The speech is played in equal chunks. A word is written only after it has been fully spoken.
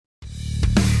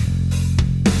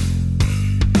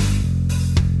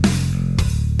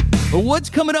But what's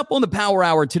coming up on the Power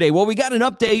Hour today? Well, we got an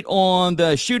update on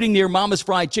the shooting near Mama's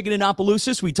Fried Chicken in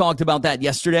Opelousas. We talked about that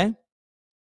yesterday.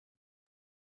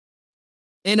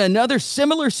 And another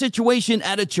similar situation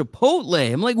at a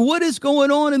Chipotle. I'm like, what is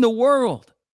going on in the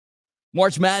world?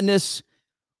 March Madness.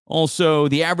 Also,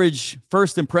 the average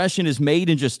first impression is made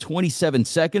in just 27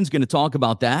 seconds. Going to talk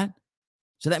about that.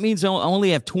 So that means I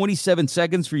only have 27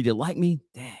 seconds for you to like me?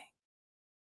 Dang.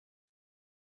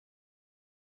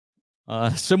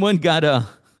 Someone got a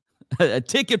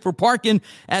ticket for parking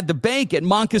at the bank at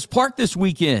Moncus Park this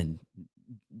weekend,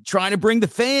 trying to bring the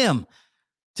fam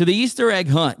to the Easter egg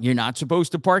hunt. You're not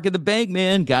supposed to park at the bank,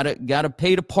 man. Gotta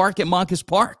pay to park at Moncus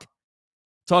Park.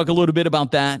 Talk a little bit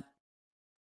about that.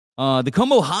 The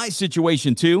Como High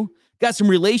situation, too. Got some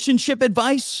relationship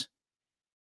advice.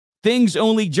 Things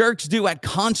only jerks do at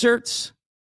concerts.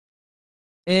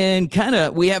 And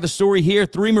we have a story here.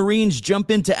 3 Marines jump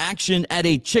into action at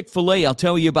a Chick-fil-A. I'll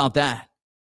tell you about that.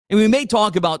 And we may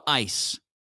talk about ice.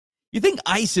 You think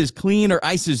ice is clean or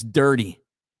ice is dirty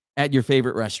at your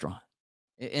favorite restaurant?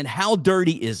 And how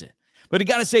dirty is it? But I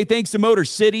got to say thanks to Motor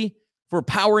City for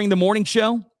powering the morning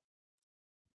show.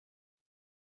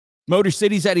 Motor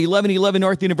City's at 1111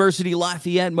 North University,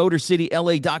 Lafayette.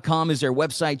 MotorCityLA.com is their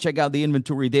website. Check out the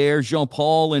inventory there.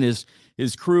 Jean-Paul and his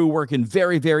crew working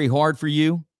very, very hard for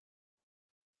you.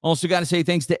 Also got to say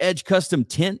thanks to Edge Custom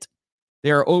Tint.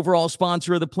 They're our overall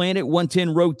sponsor of the Planet,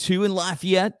 110 Road 2 in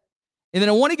Lafayette. And then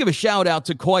I want to give a shout out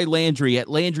to Coy Landry at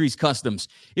Landry's Customs.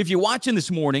 If you're watching this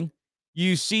morning,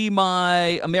 you see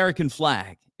my American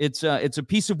flag. It's a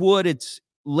piece of wood. It's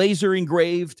laser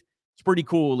engraved. It's pretty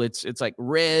cool. It's like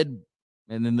red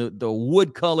and then the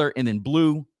wood color and then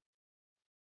blue.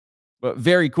 But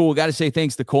very cool. Got to say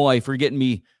thanks to Coy for getting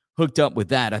me hooked up with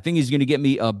that. I think he's going to get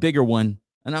me a bigger one.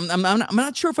 And I'm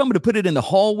not sure if I'm going to put it in the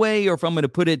hallway or if I'm going to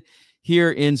put it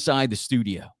here inside the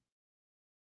studio.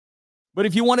 But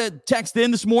if you want to text in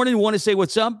this morning, you want to say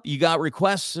what's up, you got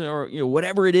requests or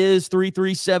whatever it is,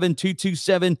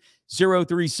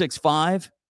 337-227-0365.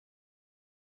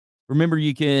 Remember,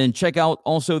 you can check out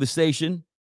also the station.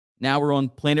 Now we're on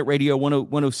Planet Radio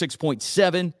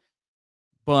 106.7.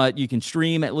 But you can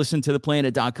stream at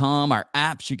listentotheplanet.com. Our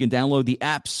apps, you can download the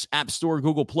apps, App Store,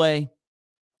 Google Play.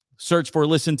 Search for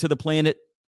Listen to the Planet.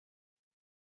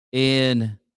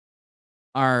 In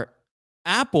our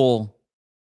Apple,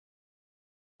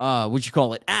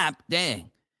 app,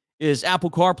 is Apple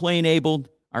CarPlay enabled.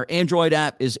 Our Android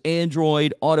app is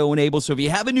Android Auto enabled. So if you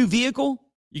have a new vehicle,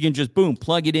 you can just, boom,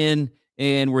 plug it in,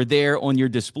 and we're there on your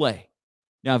display.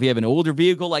 Now, if you have an older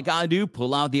vehicle like I do,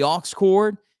 pull out the aux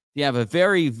cord. If you have a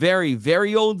very, very,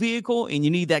 very old vehicle and you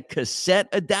need that cassette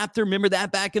adapter, remember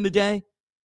that back in the day?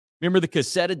 Remember the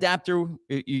cassette adapter?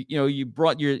 You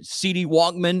brought your CD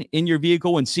Walkman in your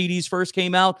vehicle when CDs first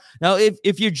came out. Now,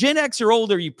 if you're Gen X or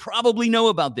older, you probably know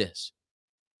about this.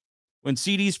 When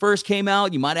CDs first came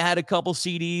out, you might have had a couple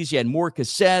CDs. You had more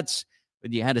cassettes,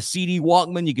 but you had a CD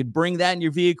Walkman. You could bring that in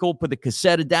your vehicle, put the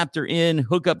cassette adapter in,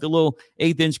 hook up the little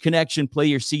 1/8-inch connection, play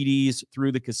your CDs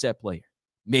through the cassette player.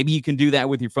 Maybe you can do that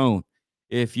with your phone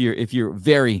if you're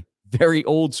very, very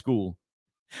old school.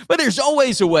 But there's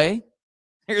always a way.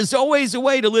 There's always a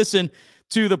way to listen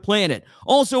to the Planet.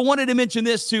 Also wanted to mention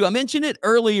this too. I mentioned it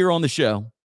earlier on the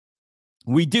show.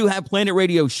 We do have Planet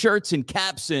Radio shirts and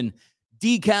caps and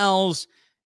decals.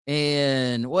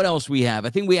 And what else we have?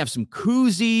 I think we have some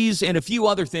koozies and a few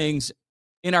other things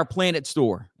in our Planet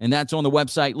store. And that's on the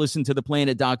website,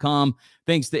 listentotheplanet.com.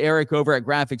 Thanks to Eric over at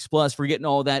Graphics Plus for getting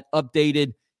all that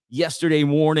updated yesterday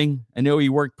morning. I know he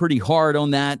worked pretty hard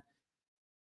on that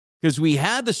because we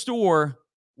had the store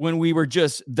when we were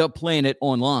just The Planet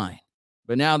online.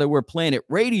 But now that we're Planet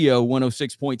Radio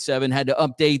 106.7, had to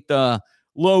update the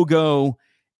logo,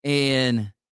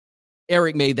 and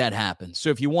Eric made that happen.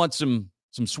 So if you want some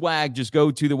swag, just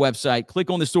go to the website, click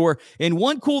on the store. And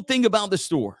one cool thing about the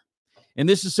store, and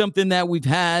this is something that we've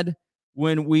had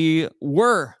when we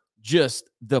were just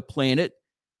The Planet,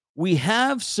 we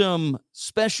have some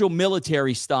special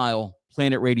military style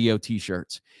Planet Radio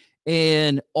t-shirts.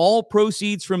 And all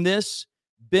proceeds from this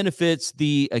benefits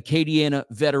the Acadiana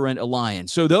Veteran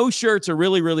Alliance. So those shirts are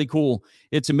really, really cool.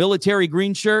 It's a military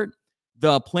green shirt.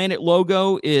 The Planet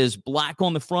logo is black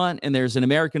on the front, and there's an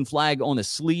American flag on the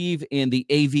sleeve and the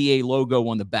AVA logo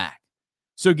on the back.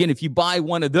 So again, if you buy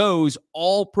one of those,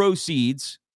 all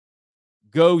proceeds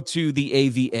go to the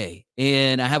AVA.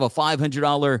 And I have a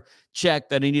 $500 check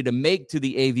that I need to make to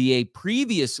the AVA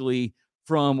previously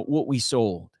from what we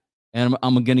sold. And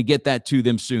I'm going to get that to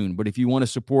them soon. But if you want to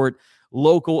support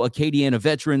local Acadiana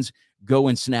veterans, go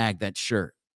and snag that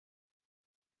shirt.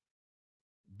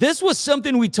 This was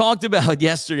something we talked about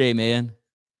yesterday, man.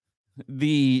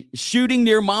 The shooting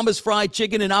near Mama's Fried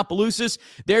Chicken in Opelousas,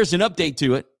 there's an update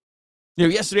to it.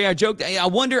 Yesterday I joked, I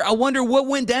wonder what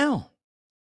went down.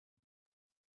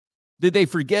 Did they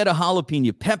forget a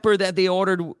jalapeno pepper that they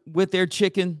ordered with their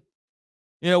chicken?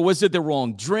 Was it the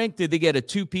wrong drink? Did they get a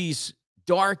 2-piece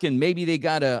dark and maybe they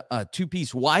got a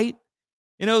 2-piece white?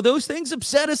 Those things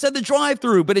upset us at the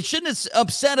drive-thru, but it shouldn't have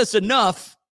upset us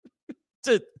enough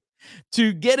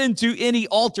to get into any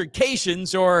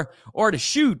altercations or to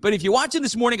shoot. But if you're watching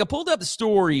this morning, I pulled up the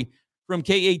story from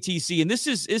KATC, and this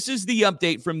is the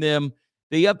update from them.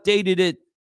 They updated it.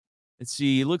 Let's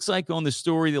see. It looks like on the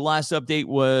story, the last update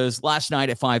was last night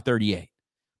at 5:38.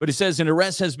 But it says an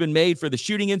arrest has been made for the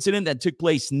shooting incident that took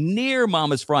place near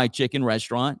Mama's Fried Chicken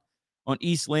restaurant on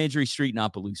East Landry Street in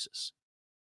Opelousas.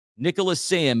 Nicholas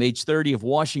Sam, age 30, of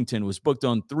Washington, was booked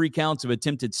on 3 counts of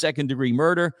attempted second-degree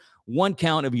murder, 1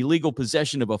 count of illegal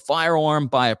possession of a firearm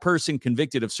by a person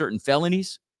convicted of certain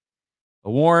felonies. A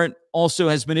warrant also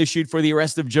has been issued for the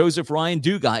arrest of Joseph Ryan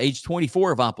Duga, age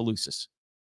 24, of Opelousas,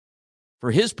 for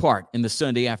his part in the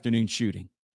Sunday afternoon shooting.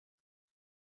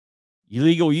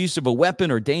 Illegal use of a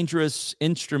weapon or dangerous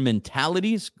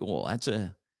instrumentalities. Well, that's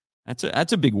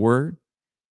a big word.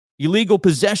 Illegal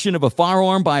possession of a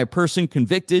firearm by a person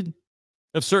convicted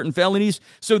of certain felonies.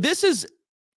 So this is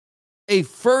a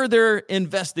further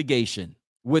investigation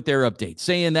with their update,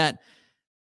 saying that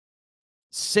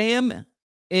Sam,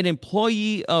 an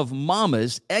employee of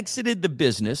Mama's, exited the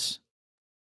business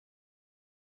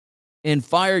and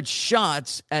fired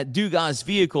shots at Duga's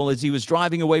vehicle as he was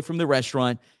driving away from the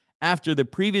restaurant after the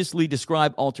previously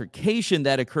described altercation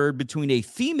that occurred between a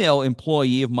female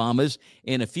employee of Mama's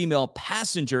and a female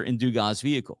passenger in Duga's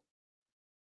vehicle.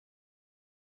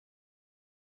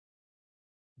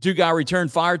 Duga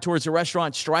returned fire towards the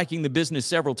restaurant, striking the business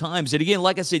several times. And again,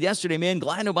 like I said yesterday, man,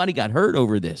 glad nobody got hurt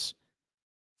over this.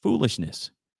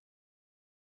 Foolishness.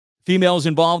 Females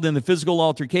involved in the physical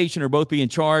altercation are both being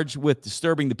charged with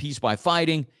disturbing the peace by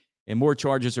fighting, and more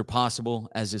charges are possible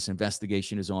as this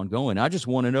investigation is ongoing. I just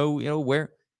want to know,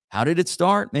 how did it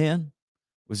start, man?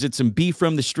 Was it some beef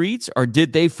from the streets, or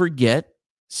did they forget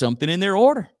something in their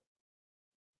order?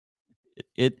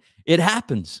 It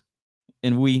happens.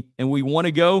 And we want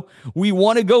to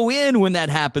go in when that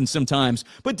happens sometimes.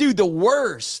 But dude, the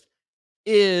worst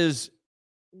is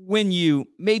when you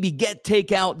maybe get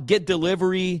takeout, get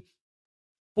delivery,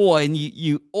 boy, and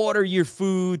you order your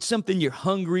food, something you're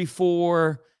hungry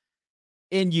for,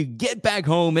 and you get back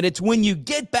home, and it's when you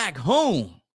get back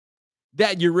home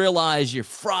that you realize your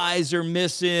fries are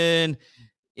missing.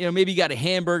 Maybe you got a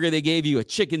hamburger, they gave you a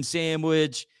chicken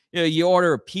sandwich. You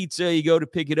order a pizza, you go to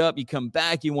pick it up, you come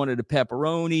back, you wanted a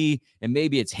pepperoni, and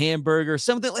maybe it's hamburger,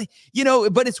 something like,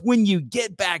 but it's when you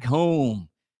get back home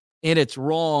and it's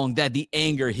wrong that the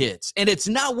anger hits. And it's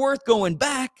not worth going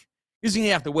back because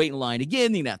you have to wait in line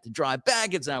again, you have to drive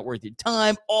back, it's not worth your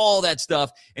time, all that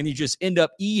stuff, and you just end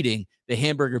up eating the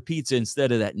hamburger pizza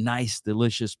instead of that nice,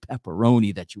 delicious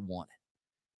pepperoni that you wanted.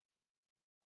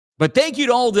 But thank you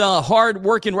to all the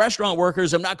hard-working restaurant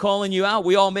workers. I'm not calling you out.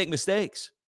 We all make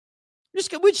mistakes. We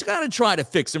just got to try to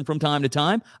fix them from time to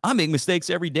time. I make mistakes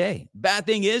every day. Bad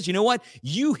thing is, you know what?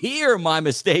 You hear my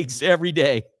mistakes every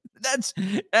day. That's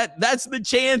the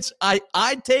chance I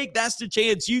take. That's the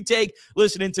chance you take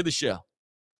listening to the show.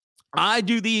 I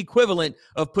do the equivalent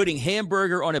of putting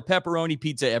hamburger on a pepperoni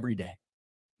pizza every day.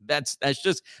 That's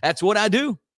what I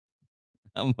do.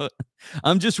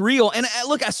 I'm just real. And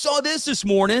look, I saw this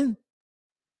morning.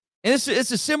 And it's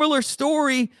a similar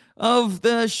story of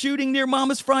the shooting near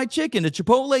Mama's Fried Chicken. A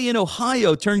Chipotle in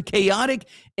Ohio turned chaotic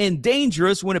and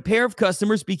dangerous when a pair of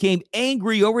customers became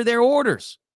angry over their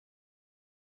orders.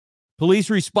 Police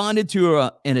responded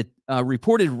to a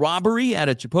reported robbery at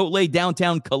a Chipotle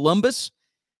downtown Columbus.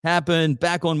 Happened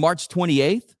back on March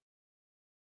 28th.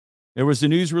 There was a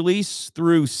news release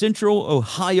through Central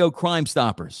Ohio Crime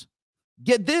Stoppers.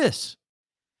 Get this.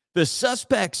 The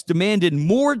suspects demanded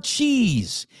more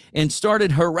cheese and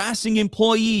started harassing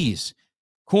employees,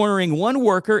 cornering one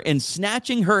worker and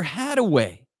snatching her hat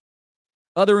away.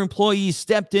 Other employees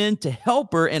stepped in to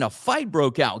help her and a fight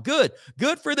broke out. Good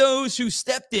for those who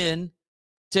stepped in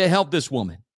to help this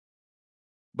woman.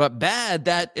 But bad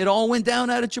that it all went down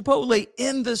at a Chipotle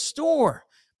in the store.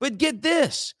 But get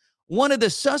this. One of the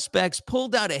suspects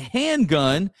pulled out a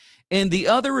handgun and the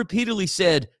other repeatedly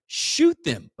said, "Shoot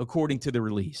them," according to the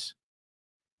release.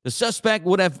 The suspect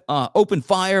would have opened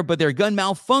fire, but their gun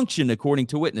malfunctioned, according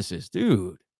to witnesses.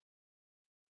 Dude.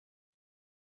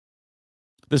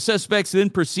 The suspects then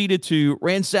proceeded to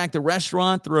ransack the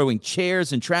restaurant, throwing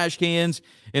chairs and trash cans.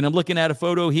 And I'm looking at a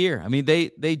photo here. I mean,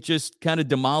 they just kind of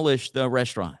demolished the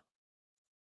restaurant.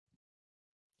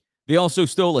 They also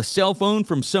stole a cell phone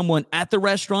from someone at the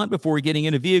restaurant before getting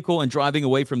in a vehicle and driving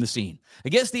away from the scene. I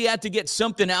guess they had to get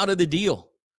something out of the deal.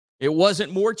 It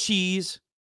wasn't more cheese.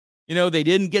 They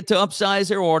didn't get to upsize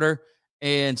their order.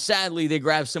 And sadly, they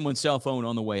grabbed someone's cell phone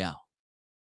on the way out.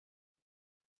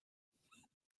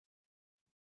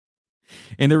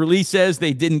 And the release says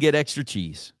they didn't get extra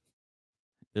cheese.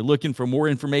 They're looking for more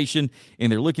information,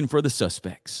 and they're looking for the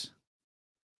suspects.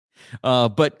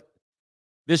 But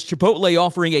this Chipotle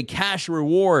offering a cash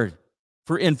reward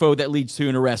for info that leads to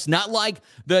an arrest. Not like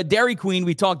the Dairy Queen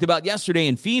we talked about yesterday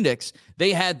in Phoenix.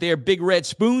 They had their big red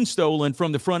spoon stolen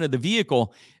from the front of the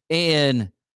vehicle.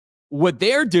 And what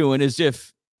they're doing is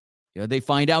if they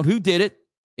find out who did it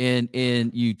and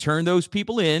you turn those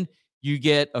people in, you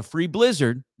get a free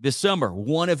Blizzard this summer,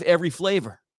 one of every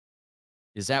flavor.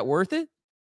 Is that worth it?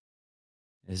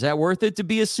 Is that worth it to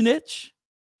be a snitch?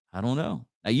 I don't know.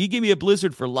 Now, you give me a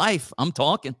Blizzard for life, I'm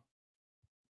talking.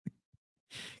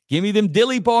 Give me them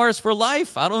dilly bars for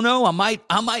life. I don't know. I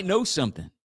might know something.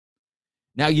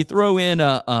 Now, you throw in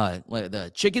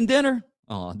the chicken dinner.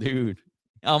 Oh, dude,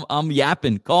 I'm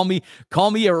yapping. Call me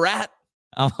a rat.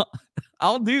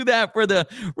 I'll do that for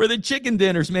the chicken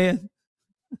dinners, man.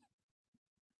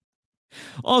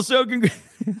 Also,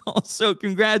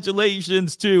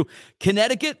 congratulations to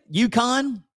Connecticut,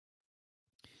 UConn.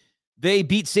 They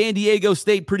beat San Diego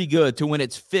State pretty good to win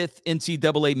its 5th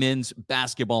NCAA men's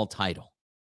basketball title.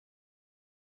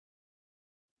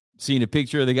 Seeing a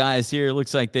picture of the guys here, it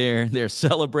looks like they're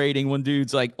celebrating. One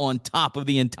dude's like on top of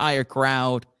the entire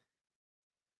crowd.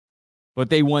 But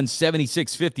they won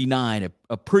 76-59,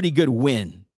 a pretty good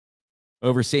win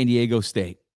over San Diego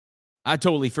State. I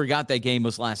totally forgot that game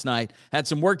was last night. Had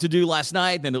some work to do last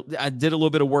night, then I did a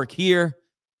little bit of work here.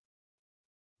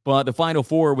 But the Final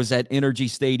Four was at Energy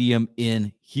Stadium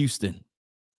in Houston.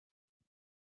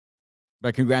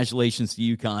 But congratulations to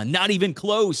UConn. Not even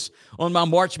close on my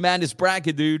March Madness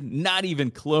bracket, dude. Not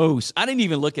even close. I didn't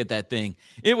even look at that thing.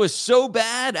 It was so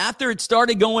bad. After it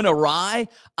started going awry,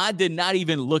 I did not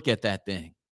even look at that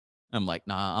thing. I'm like,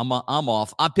 nah, I'm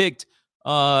off. I picked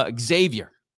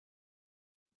Xavier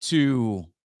to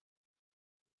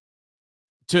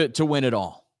win it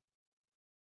all.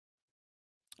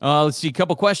 Let's see, a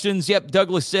couple questions. Yep,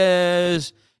 Douglas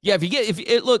says, yeah, if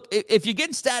you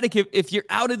get static, if you're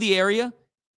out of the area,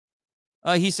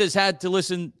 he says had to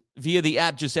listen via the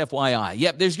app, just FYI.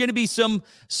 Yep, there's going to be some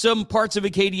parts of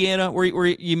Acadiana where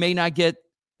you may not get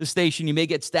the station, you may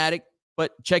get static,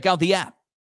 but check out the app.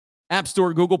 App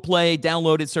Store, Google Play,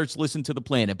 download it, search Listen to the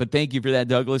Planet. But thank you for that,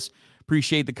 Douglas.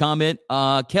 Appreciate the comment.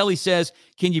 Kelly says,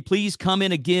 can you please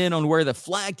comment again on where the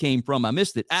flag came from? I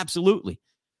missed it. Absolutely.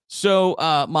 So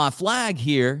my flag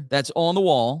here that's on the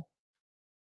wall,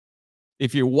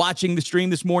 if you're watching the stream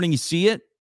this morning, you see it.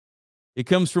 It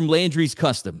comes from Landry's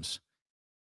Customs.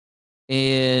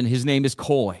 And his name is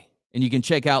Coy. And you can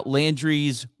check out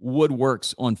Landry's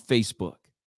Woodworks on Facebook.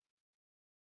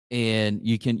 And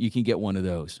you can get one of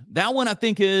those. That one I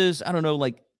think is, I don't know,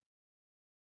 like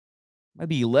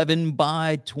maybe 11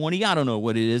 by 20. I don't know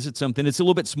what it is. It's something. It's a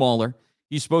little bit smaller.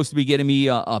 He's supposed to be getting me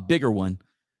a bigger one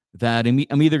that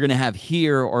I'm either going to have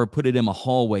here or put it in my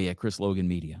hallway at Chris Logan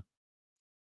Media.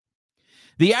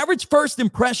 The average first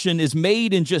impression is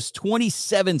made in just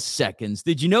 27 seconds.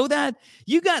 Did you know that?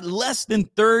 You got less than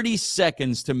 30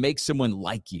 seconds to make someone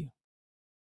like you.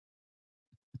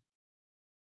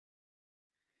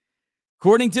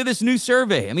 According to this new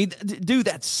survey, I mean, dude,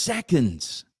 that's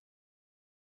seconds.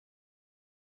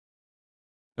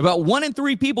 About 1 in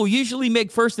 3 people usually make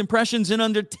first impressions in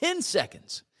under 10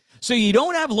 seconds. So you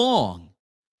don't have long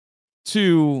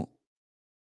to,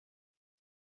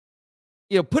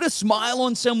 put a smile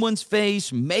on someone's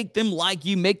face, make them like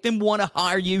you, make them want to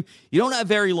hire you. You don't have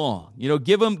very long.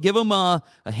 Give them a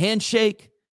handshake,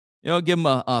 give them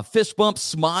a fist bump,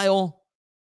 smile,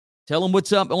 tell them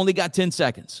what's up. Only got 10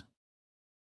 seconds.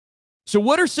 So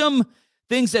what are some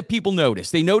things that people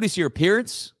notice? They notice your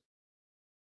appearance.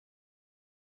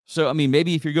 So, I mean,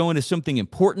 maybe if you're going to something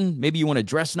important, maybe you want to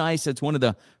dress nice. That's one of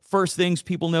the first things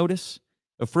people notice.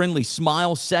 A friendly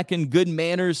smile. Second, good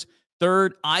manners.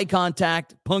 Third, eye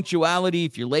contact, punctuality,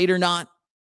 if you're late or not.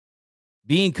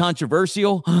 Being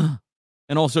controversial,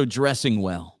 and also dressing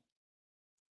well.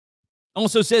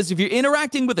 Also says if you're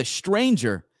interacting with a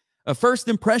stranger, a first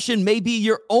impression may be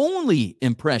your only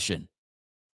impression.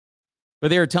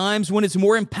 But there are times when it's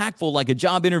more impactful, like a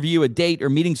job interview, a date, or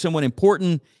meeting someone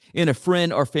important in a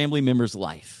friend or family member's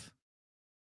life.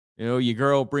 Your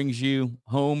girl brings you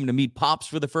home to meet Pops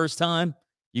for the first time.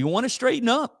 You want to straighten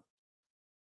up.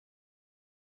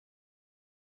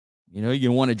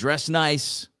 You want to dress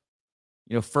nice,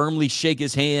 firmly shake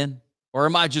his hand. Or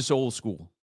am I just old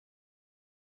school?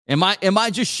 Am I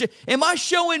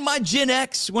showing my Gen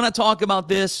X when I talk about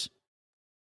this?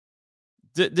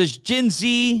 Does Gen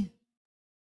Z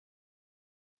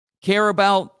care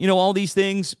about, all these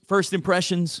things, first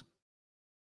impressions?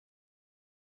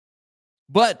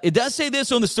 But it does say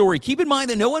this on the story. Keep in mind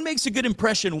that no one makes a good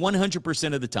impression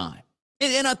 100% of the time.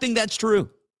 And I think that's true.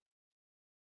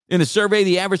 In the survey,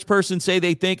 the average person say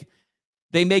they think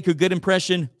they make a good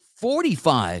impression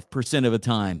 45% of the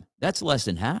time. That's less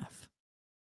than half.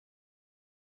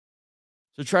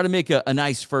 So try to make a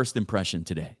nice first impression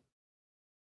today.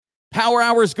 Power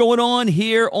Hours going on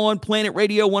here on Planet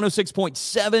Radio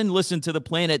 106.7. Listen to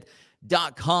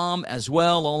theplanet.com as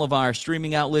well. All of our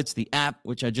streaming outlets, the app,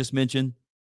 which I just mentioned.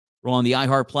 We're on the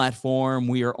iHeart platform.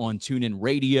 We are on TuneIn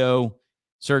Radio.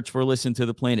 Search for Listen to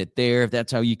the Planet there if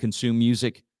that's how you consume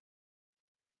music.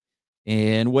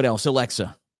 And what else?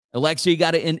 Alexa. Alexa, you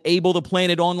got to enable the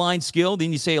Planet Online skill.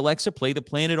 Then you say, Alexa, play the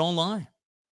Planet Online.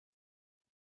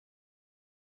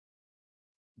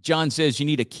 John says you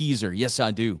need a Keyser. Yes,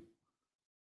 I do.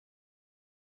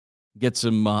 Get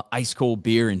some ice cold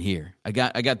beer in here. I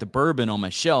got the bourbon on my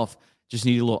shelf. Just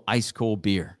need a little ice cold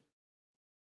beer.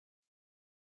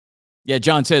 Yeah,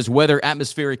 John says weather,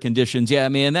 atmospheric conditions. Yeah,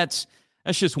 man, that's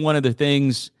just one of the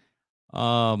things.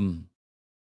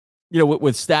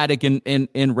 With static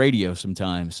and radio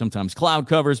sometimes. Sometimes cloud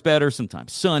cover is better.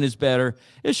 Sometimes sun is better.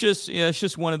 It's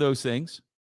just one of those things.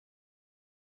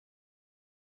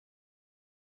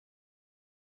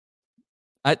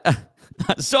 I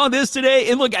saw this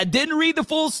today, and look, I didn't read the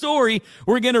full story.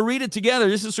 We're going to read it together.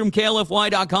 This is from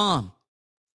KLFY.com.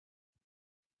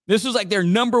 This was like their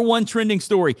number one trending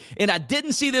story, and I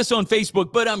didn't see this on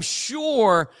Facebook, but I'm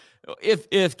sure if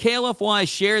KLFY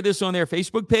shared this on their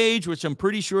Facebook page, which I'm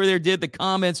pretty sure they did, the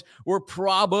comments were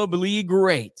probably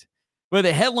great. But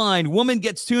the headline, woman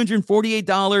gets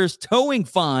 $248 towing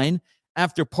fine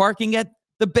after parking at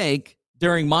the bank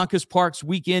during Monkas Park's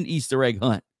weekend Easter egg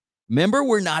hunt. Remember,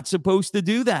 we're not supposed to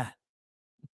do that.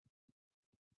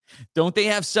 Don't they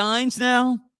have signs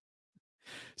now?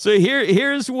 So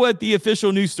here's what the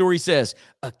official news story says.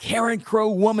 A Karen Crow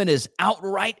woman is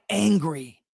outright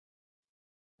angry.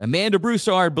 Amanda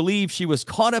Broussard believes she was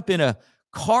caught up in a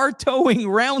car towing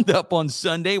roundup on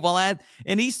Sunday while at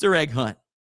an Easter egg hunt.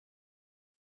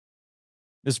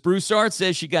 Ms. Broussard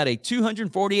says she got a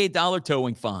 $248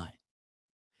 towing fine.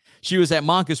 She was at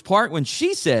Monkas Park when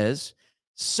she says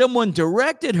someone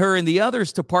directed her and the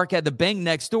others to park at the bank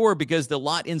next door because the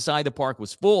lot inside the park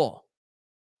was full.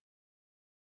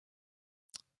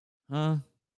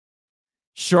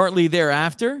 Shortly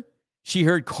thereafter, she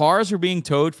heard cars were being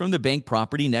towed from the bank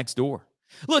property next door.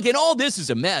 Look, and all this is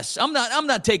a mess. I'm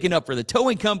not taking up for the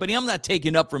towing company. I'm not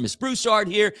taking up for Miss Broussard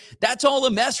here. That's all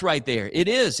a mess right there. It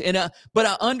is. And but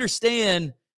I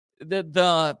understand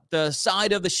the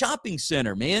side of the shopping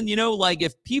center, man. Like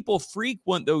if people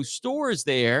frequent those stores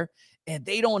there and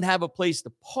they don't have a place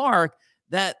to park,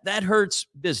 that hurts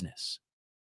business.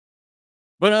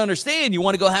 But I understand you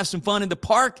want to go have some fun in the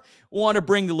park, want to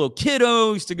bring the little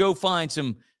kiddos to go find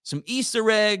some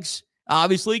Easter eggs.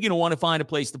 Obviously, you're going to want to find a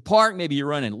place to park. Maybe you're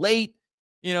running late.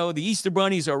 The Easter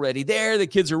bunny's already there. The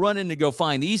kids are running to go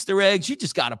find the Easter eggs. You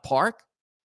just got to park.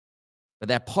 But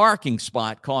that parking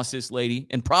spot cost this lady,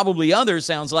 and probably others,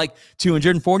 sounds like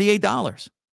 $248.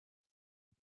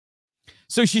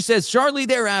 So she says shortly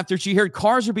thereafter, she heard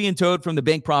cars are being towed from the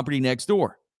bank property next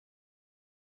door.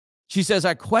 She says,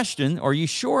 I question, are you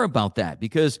sure about that?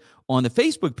 Because on the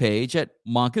Facebook page at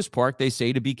Monkas Park, they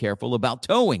say to be careful about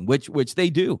towing, which they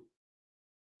do.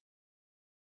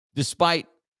 Despite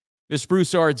Miss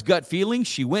Broussard's gut feeling,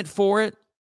 she went for it,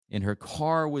 and her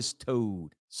car was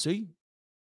towed. See?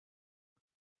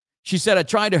 She said, I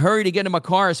tried to hurry to get in my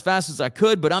car as fast as I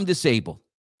could, but I'm disabled.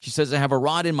 She says, I have a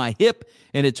rod in my hip,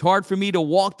 and it's hard for me to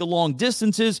walk the long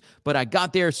distances, but I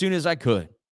got there as soon as I could.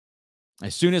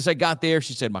 As soon as I got there,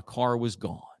 she said, my car was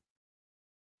gone.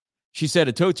 She said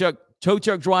a tow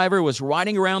truck driver was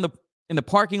riding around in the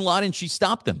parking lot, and she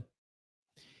stopped them.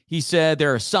 He said,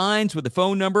 there are signs with the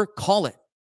phone number. Call it.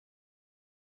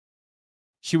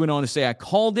 She went on to say, I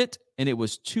called it, and it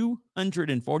was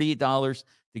 $248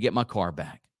 to get my car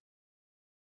back.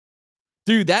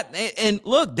 Dude,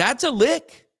 look, that's a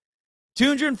lick.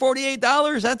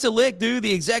 $248, that's a lick, dude.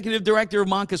 The executive director of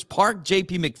Monkas Park,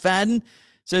 J.P. McFadden,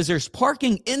 says there's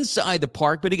parking inside the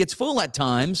park, but it gets full at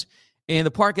times, and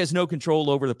the park has no control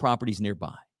over the properties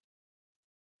nearby.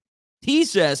 He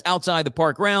says outside the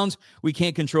park grounds, we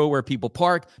can't control where people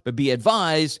park, but be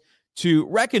advised to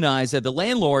recognize that the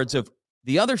landlords of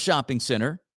the other shopping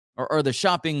center or the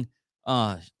shopping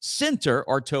center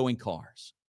are towing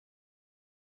cars.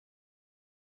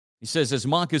 He says, as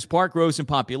Monkus Park grows in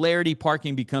popularity,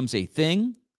 parking becomes a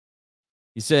thing.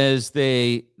 He says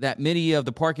that many of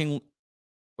the parking.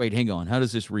 Wait, hang on. How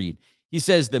does this read? He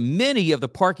says the many of the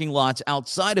parking lots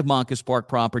outside of Monkus Park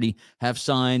property have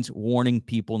signs warning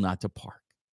people not to park.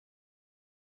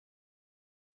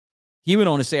 He went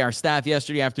on to say our staff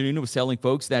yesterday afternoon was telling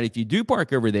folks that if you do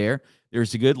park over there,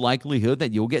 there's a good likelihood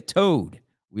that you'll get towed.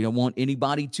 We don't want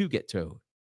anybody to get towed.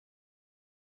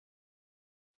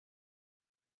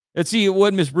 Let's see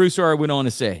what Ms. Broussard went on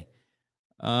to say.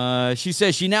 She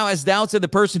says she now has doubts that the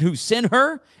person who sent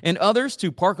her and others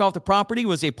to park off the property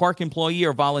was a park employee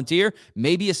or volunteer,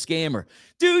 maybe a scammer.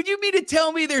 Dude, you mean to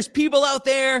tell me there's people out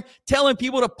there telling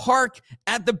people to park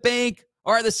at the bank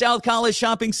or at the South College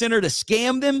Shopping Center to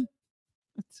scam them?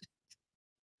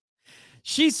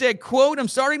 She said, quote, I'm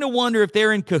starting to wonder if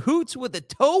they're in cahoots with a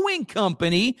towing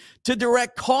company to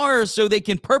direct cars so they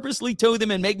can purposely tow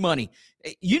them and make money.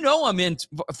 You know I'm in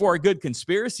for a good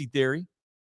conspiracy theory.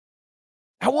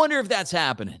 I wonder if that's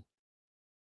happening.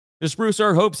 Ms.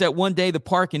 Broussard hopes that one day the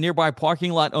park and nearby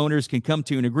parking lot owners can come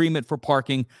to an agreement for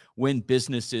parking when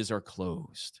businesses are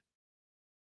closed.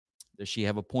 Does she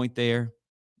have a point there?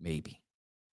 Maybe.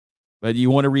 But you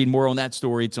want to read more on that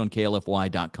story, it's on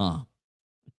klfy.com.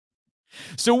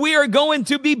 So we are going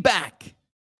to be back.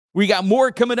 We got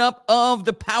more coming up of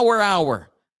the Power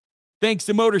Hour. Thanks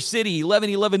to Motor City,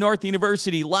 1111 North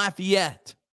University,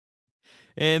 Lafayette.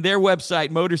 And their website,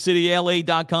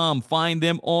 motorcityla.com. Find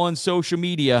them on social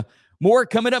media. More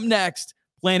coming up next.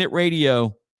 Planet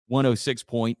Radio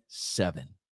 106.7.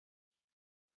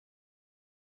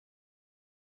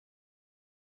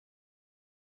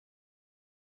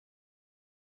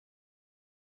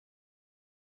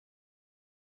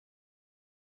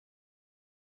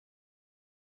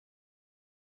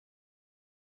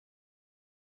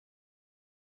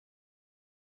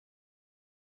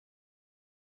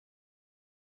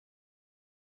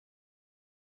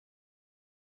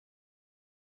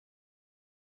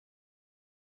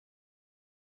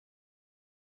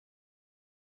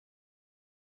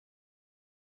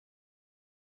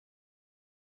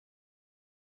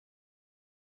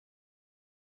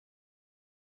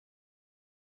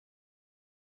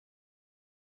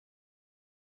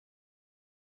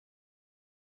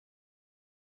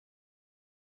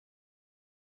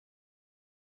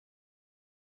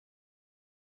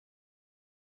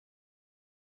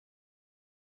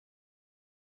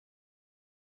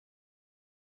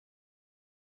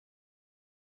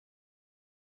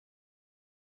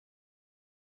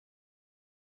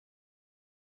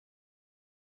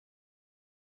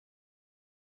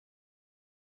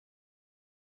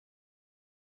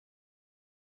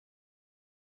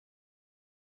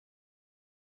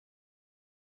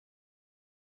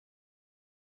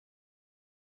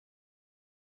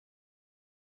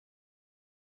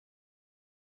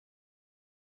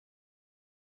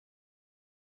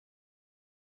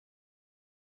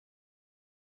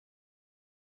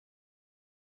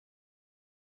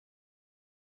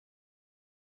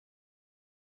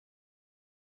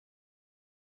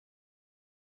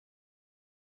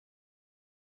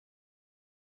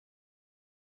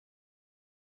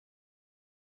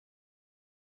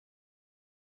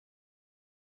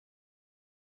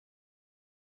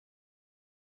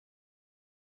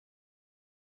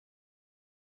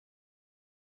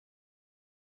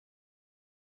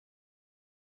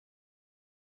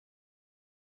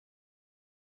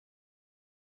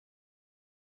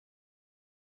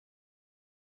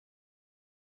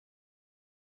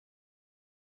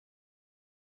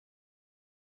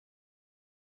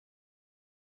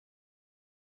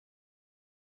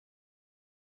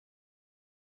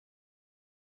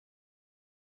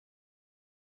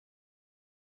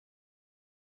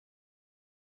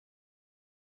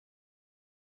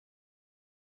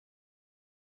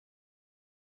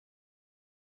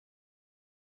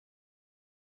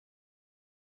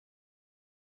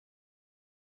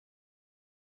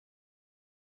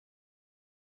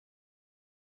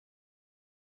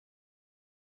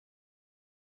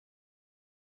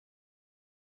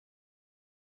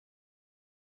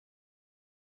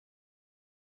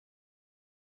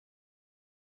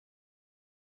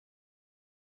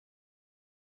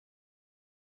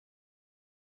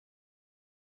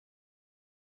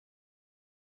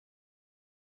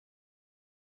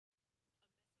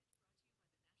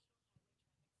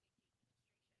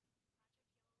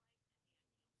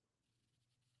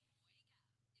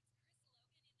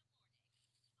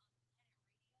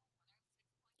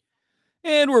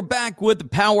 And we're back with the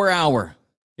Power Hour.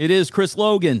 It is Chris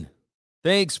Logan.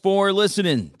 Thanks for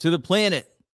listening to the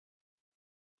Planet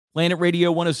Planet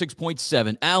Radio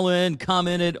 106.7. Alan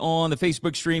commented on the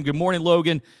Facebook stream. Good morning,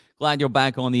 Logan. Glad you're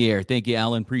back on the air. Thank you,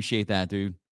 Alan. Appreciate that,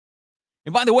 dude.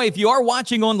 And by the way, if you are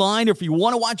watching online or if you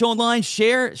want to watch online,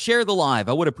 share the live.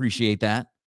 I would appreciate that.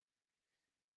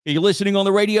 If you're listening on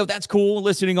the radio, that's cool.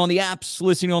 Listening on the apps,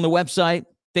 listening on the website,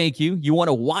 thank you. You want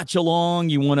to watch along,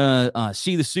 you want to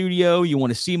see the studio, you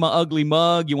want to see my ugly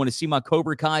mug, you want to see my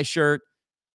Cobra Kai shirt,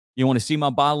 you want to see my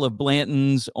bottle of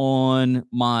Blanton's on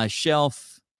my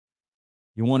shelf,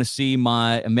 you want to see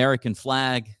my American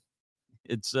flag,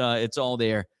 it's all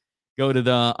there. Go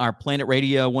to our Planet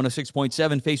Radio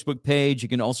 106.7 Facebook page. You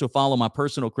can also follow my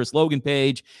personal Chris Logan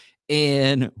page.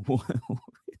 And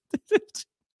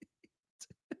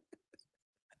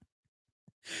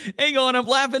hang on, I'm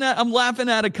laughing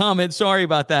at a comment. Sorry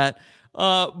about that.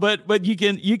 But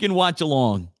you can watch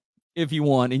along if you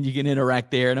want, and you can interact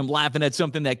there. And I'm laughing at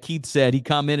something that Keith said. He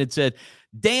commented, said,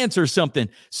 dance or something.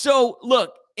 So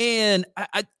look, and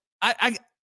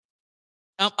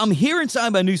I'm here inside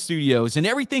my new studios, and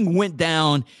everything went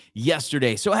down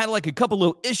yesterday. So I had like a couple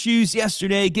of issues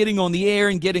yesterday getting on the air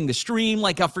and getting the stream.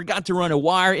 Like I forgot to run a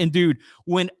wire. And dude,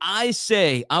 when I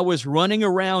say I was running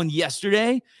around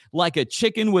yesterday like a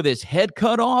chicken with his head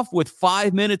cut off with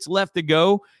 5 minutes left to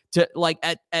go to like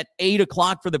at 8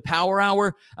 o'clock for the power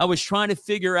hour, I was trying to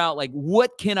figure out like,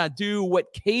 what can I do?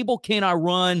 What cable can I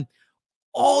run?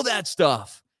 All that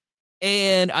stuff.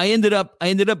 And I ended up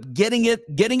getting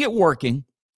it working.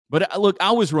 But look,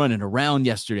 I was running around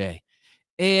yesterday.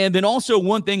 And then also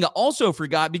one thing I also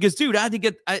forgot, because dude, I had to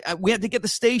get we had to get the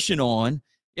station on.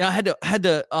 Yeah, I had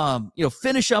to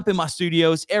finish up in my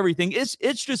studios, everything. It's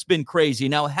just been crazy.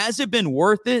 Now, has it been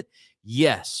worth it?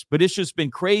 Yes, but it's just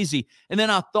been crazy. And then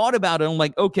I thought about it. I'm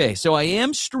like, okay, so I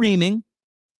am streaming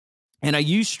and I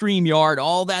use StreamYard.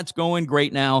 All that's going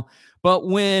great now. But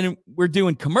when we're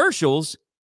doing commercials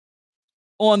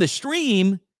on the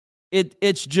stream,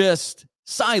 it's just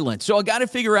silent. So I got to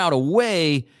figure out a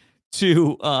way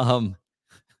to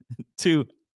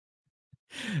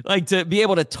be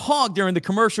able to talk during the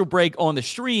commercial break on the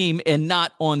stream and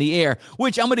not on the air,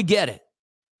 which I'm going to get it.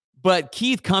 But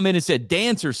Keith come in and said,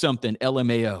 dance or something,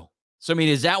 LMAO. So, I mean,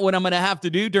 is that what I'm going to have to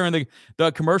do during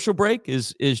the commercial break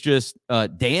is just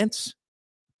dance?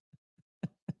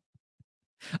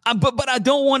 But I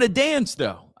don't want to dance,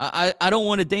 though. I don't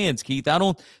want to dance, Keith. I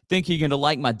don't think you're going to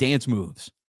like my dance moves.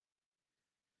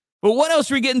 But what else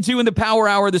are we getting to in the power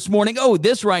hour this morning? Oh,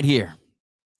 this right here.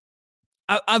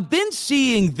 I've been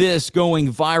seeing this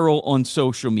going viral on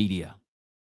social media.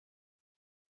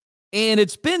 And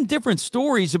it's been different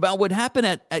stories about what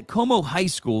happened at Como High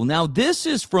School. Now, this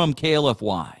is from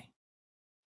KLFY.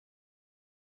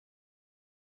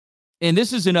 And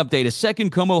this is an update. A second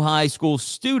Como High School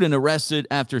student arrested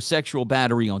after sexual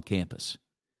battery on campus.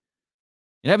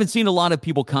 And I haven't seen a lot of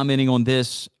people commenting on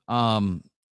this.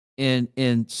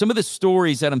 And some of the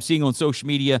stories that I'm seeing on social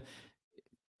media,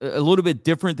 a little bit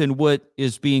different than what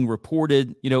is being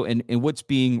reported, and what's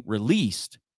being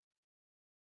released.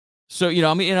 So, I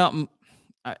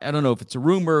don't know if it's a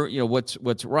rumor,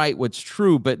 what's right, what's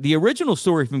true, but the original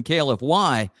story from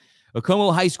KLFY, a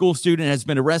Como High School student has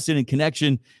been arrested in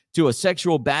connection to a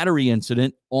sexual battery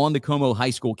incident on the Como High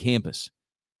School campus.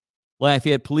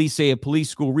 Lafayette police say a police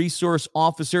school resource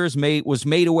officer was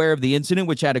made aware of the incident,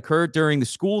 which had occurred during the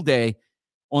school day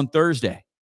on Thursday.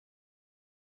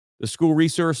 The school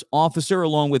resource officer,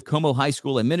 along with Como High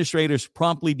School administrators,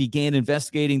 promptly began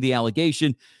investigating the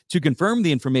allegation to confirm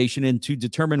the information and to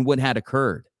determine what had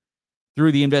occurred.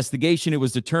 Through the investigation, it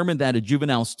was determined that a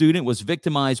juvenile student was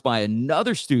victimized by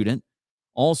another student,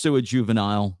 also a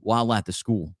juvenile, while at the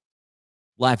school.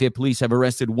 Lafayette police have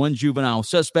arrested one juvenile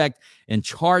suspect and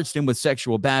charged him with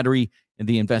sexual battery, and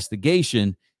the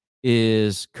investigation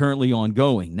is currently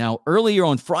ongoing. Now, earlier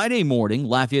on Friday morning,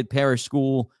 Lafayette Parish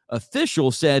School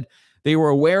officials said they were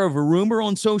aware of a rumor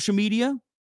on social media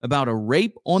about a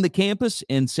rape on the campus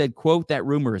and said, quote, that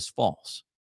rumor is false.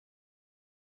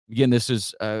 Again, this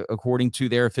is according to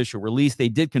their official release. They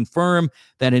did confirm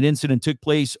that an incident took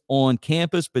place on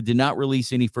campus, but did not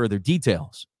release any further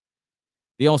details.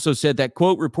 They also said that,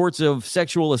 quote, reports of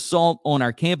sexual assault on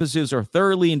our campuses are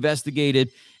thoroughly investigated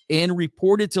and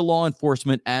reported to law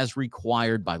enforcement as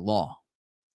required by law.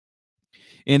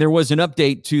 And there was an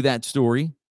update to that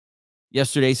story.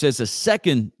 Yesterday says a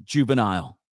second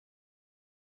juvenile,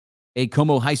 a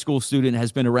Como High School student,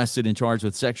 has been arrested and charged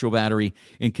with sexual battery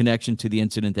in connection to the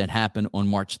incident that happened on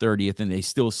March 30th. And they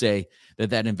still say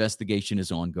that investigation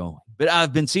is ongoing. But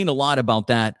I've been seeing a lot about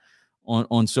that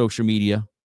on social media.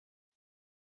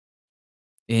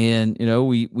 And,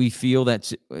 we feel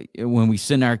that when we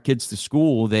send our kids to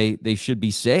school, they should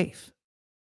be safe.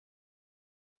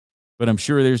 But I'm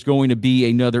sure there's going to be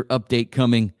another update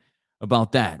coming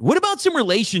about that. What about some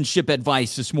relationship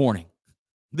advice this morning?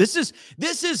 This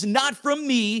is not from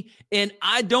me, and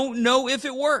I don't know if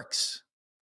it works.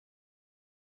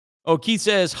 Oh, Keith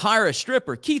says, hire a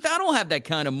stripper. Keith, I don't have that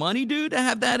kind of money, dude, to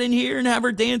have that in here and have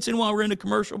her dancing while we're in a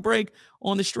commercial break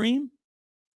on the stream.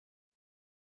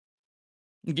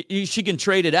 She can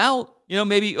trade it out.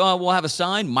 Maybe we'll have a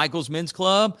sign, Michael's Men's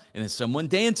Club, and then someone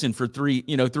dancing for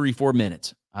 3-4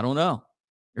 minutes. I don't know.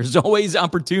 There's always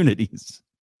opportunities.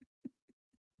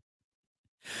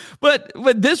 But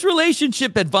this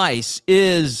relationship advice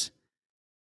is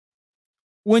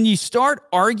when you start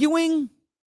arguing,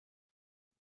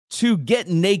 to get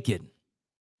naked.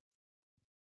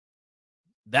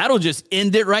 That'll just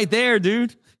end it right there,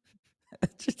 dude.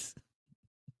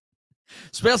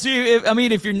 Especially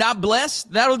if you're not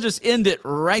blessed, that'll just end it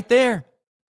right there.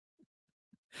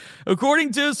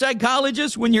 According to a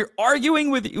psychologist, when you're arguing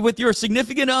with your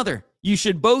significant other, you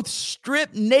should both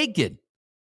strip naked.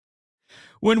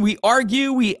 When we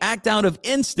argue, we act out of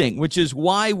instinct, which is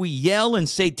why we yell and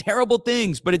say terrible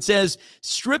things. But it says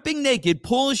stripping naked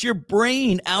pulls your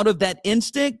brain out of that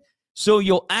instinct, so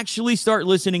you'll actually start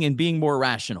listening and being more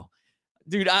rational.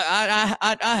 Dude, I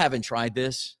haven't tried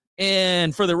this.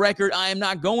 And for the record, I am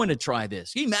not going to try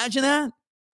this. Can you imagine that?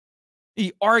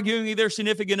 You arguing with their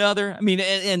significant other?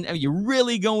 And you're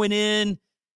really going in.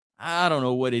 I don't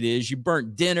know what it is. You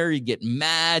burnt dinner. You get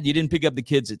mad. You didn't pick up the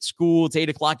kids at school. It's 8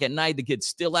 o'clock at night. The kid's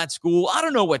still at school. I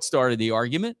don't know what started the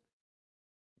argument.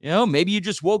 Maybe you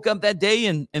just woke up that day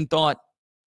and thought,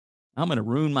 I'm going to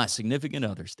ruin my significant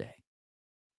other's day.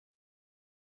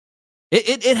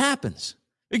 It happens.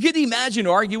 Could you imagine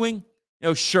arguing?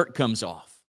 Shirt comes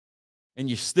off and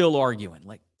you're still arguing.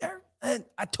 Like,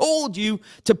 I told you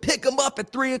to pick them up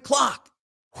at 3 o'clock.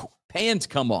 Pants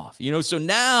come off, so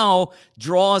now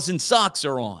drawers and socks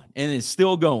are on and it's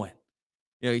still going.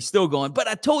 He's still going, but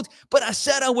I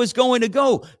said I was going to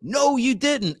go. No, you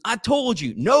didn't. I told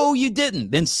you. No, you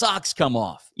didn't. Then socks come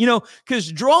off,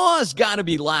 because drawers got to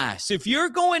be last. If you're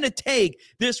going to take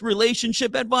this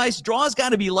relationship advice, drawers got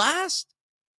to be last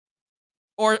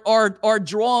or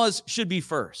drawers should be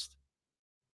first.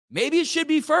 Maybe it should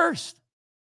be first.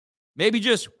 Maybe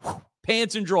just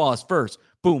pants and drawers first.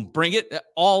 Boom, bring it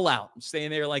all out. I'm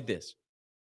staying there like this.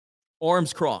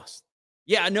 Arms crossed.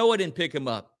 Yeah, I know I didn't pick him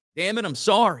up. Damn it, I'm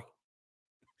sorry.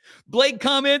 Blake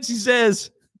comments, he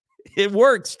says, it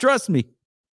works, trust me.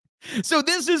 So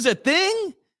this is a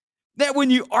thing that when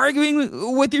you're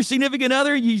arguing with your significant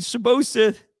other, you're supposed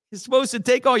to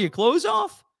take all your clothes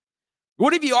off?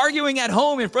 What if you're arguing at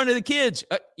home in front of the kids?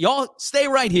 Y'all stay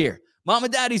right here. Mom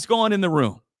and daddy's gone in the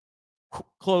room.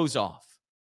 Clothes off.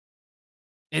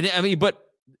 And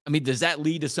does that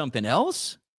lead to something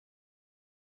else?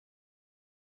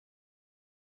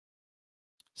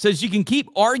 Says you can keep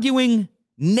arguing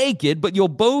naked, but you'll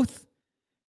both.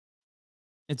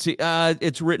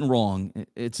 It's written wrong.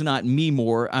 It's not me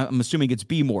more. I'm assuming it's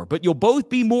be more. But you'll both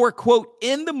be more, quote,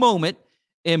 in the moment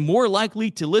and more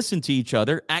likely to listen to each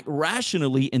other, act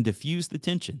rationally, and diffuse the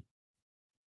tension.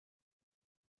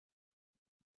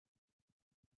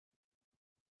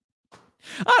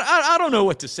 I don't know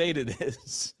what to say to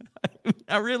this.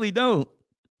 I really don't.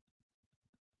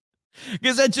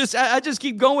 Because I just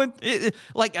keep going.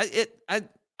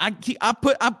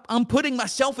 I'm putting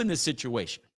myself in this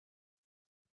situation.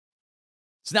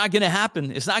 It's not going to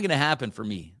happen. It's not going to happen for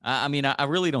me. I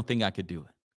really don't think I could do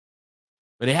it.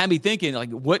 But it had me thinking, like,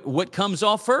 what comes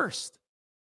off first?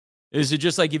 Is it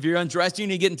just like if you're undressing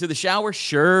and you get into the shower,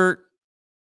 shirt,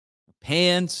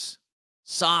 pants,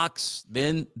 socks,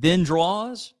 then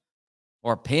drawers,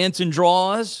 or pants and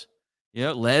drawers?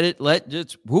 If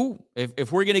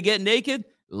we're going to get naked,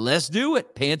 let's do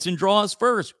it. Pants and drawers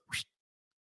first.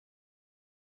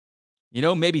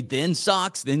 Maybe then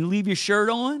socks, then leave your shirt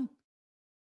on.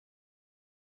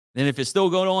 Then if it's still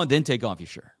going on, then take off your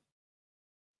shirt.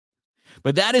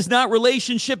 But that is not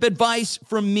relationship advice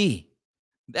from me.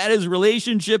 That is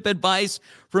relationship advice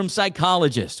from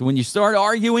psychologists. When you start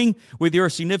arguing with your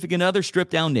significant other, strip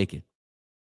down naked.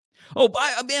 Oh,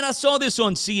 man, I saw this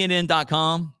on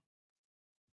CNN.com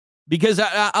because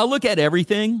I look at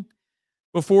everything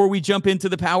before we jump into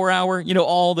the Power Hour.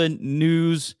 All the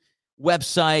news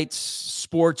websites,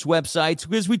 sports websites,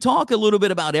 because we talk a little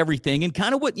bit about everything and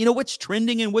kind of what's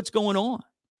trending and what's going on.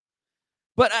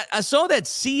 But I saw that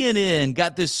CNN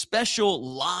got this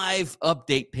special live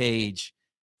update page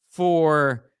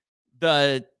for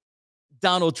the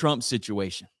Donald Trump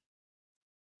situation.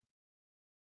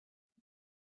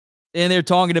 And they're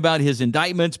talking about his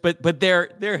indictments, but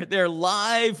they're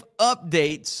live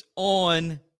updates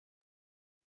on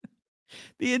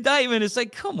The indictment is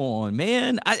like, come on,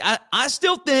 man. I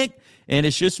still think, and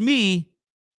it's just me,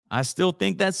 I still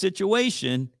think that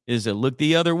situation is a look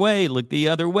the other way, look the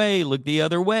other way, look the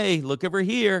other way, look over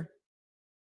here.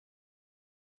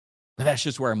 But that's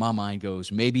just where my mind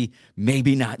goes. Maybe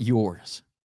not yours.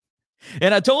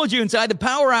 And I told you inside the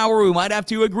Power Hour, we might have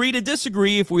to agree to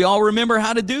disagree if we all remember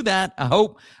how to do that. I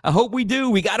hope we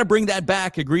do. We got to bring that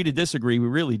back, agree to disagree. We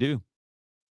really do.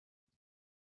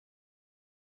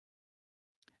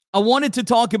 I wanted to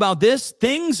talk about this,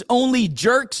 things only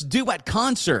jerks do at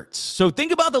concerts. So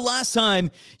think about the last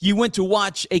time you went to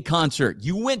watch a concert.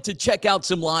 You went to check out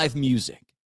some live music.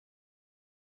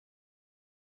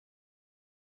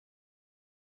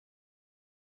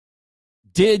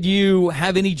 Did you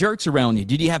have any jerks around you?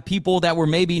 Did you have people that were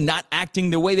maybe not acting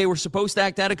the way they were supposed to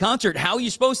act at a concert? How are you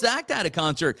supposed to act at a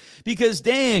concert? Because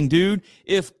dang, dude,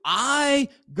 if I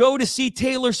go to see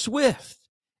Taylor Swift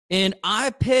and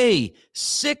I pay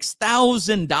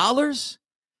 $6,000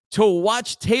 to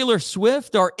watch Taylor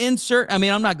Swift or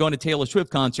I'm not going to Taylor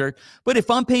Swift concert, but if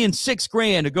I'm paying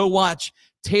 $6,000 to go watch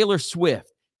Taylor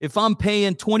Swift, if I'm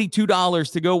paying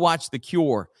 $22 to go watch The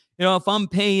Cure, if I'm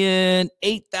paying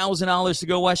 $8,000 to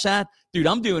go watch that, dude,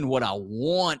 I'm doing what I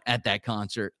want at that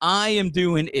concert. I am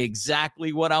doing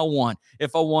exactly what I want.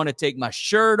 If I want to take my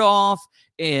shirt off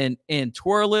and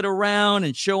twirl it around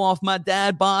and show off my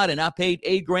dad bod and I paid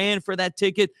 $8,000 for that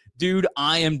ticket, dude,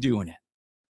 I am doing it.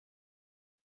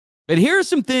 But here are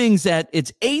some things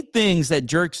it's 8 things that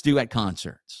jerks do at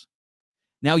concerts.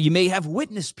 Now, you may have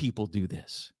witnessed people do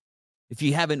this. If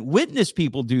you haven't witnessed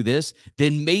people do this,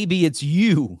 then maybe it's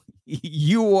you.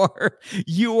 You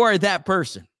are that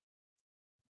person.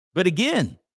 But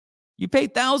again, you pay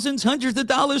thousands, hundreds of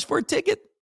dollars for a ticket.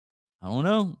 I don't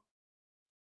know.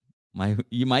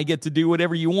 You might get to do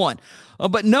whatever you want.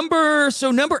 But number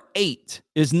 8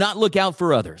 is not look out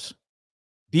for others.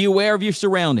 Be aware of your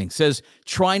surroundings. Says,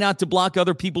 try not to block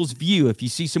other people's view. If you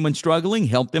see someone struggling,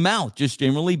 help them out. Just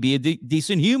generally be a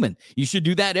decent human. You should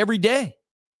do that every day.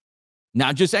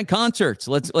 Not just at concerts.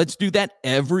 Let's do that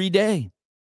every day.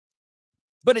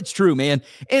 But it's true, man.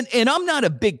 And I'm not a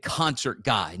big concert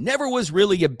guy. Never was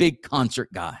really a big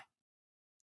concert guy.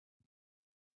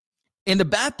 And the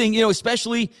bad thing,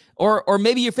 especially, or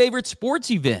maybe your favorite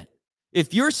sports event,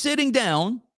 if you're sitting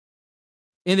down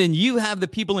and then you have the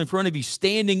people in front of you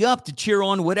standing up to cheer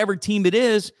on whatever team it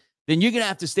is, then you're going to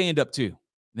have to stand up too. And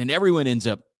then everyone ends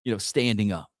up,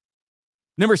 standing up.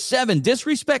 Number 7,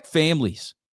 disrespect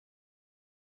families.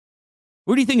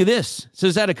 What do you think of this? It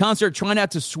says at a concert, try not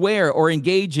to swear or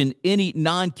engage in any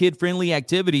non-kid-friendly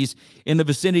activities in the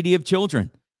vicinity of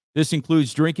children. This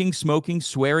includes drinking, smoking,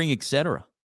 swearing, etc.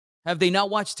 Have they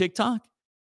not watched TikTok?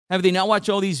 Have they not watched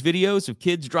all these videos of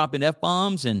kids dropping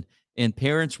F-bombs and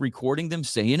parents recording them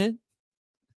saying it?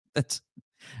 That's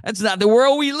not the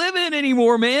world we live in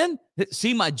anymore, man.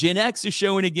 See, my Gen X is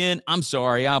showing again. I'm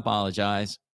sorry. I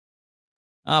apologize.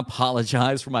 I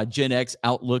apologize for my Gen X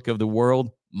outlook of the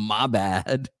world. My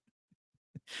bad.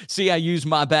 See, I use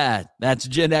my bad. That's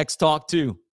Gen X talk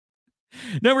too.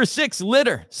 Number 6,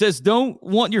 litter. Says don't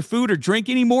want your food or drink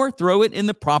anymore. Throw it in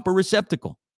the proper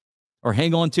receptacle or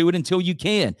hang on to it until you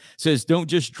can. Says don't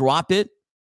just drop it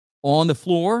on the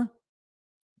floor.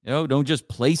 Don't just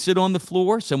place it on the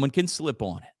floor. Someone can slip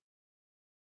on it.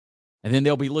 And then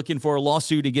they'll be looking for a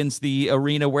lawsuit against the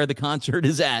arena where the concert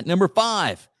is at. Number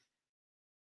 5,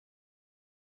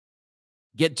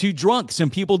 get too drunk.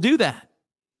 Some people do that.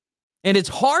 And it's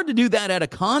hard to do that at a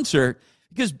concert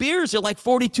because beers are like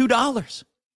 $42.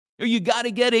 You got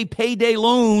to get a payday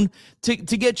loan to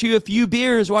get you a few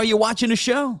beers while you're watching a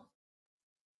show.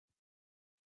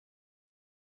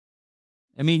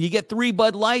 I mean, you get 3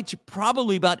 Bud Lights, you're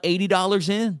probably about $80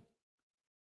 in.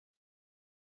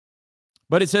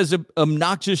 But it says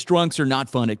obnoxious drunks are not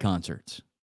fun at concerts.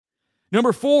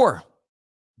 Number 4,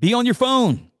 be on your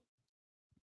phone.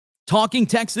 Talking,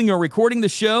 texting, or recording the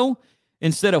show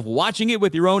instead of watching it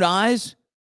with your own eyes.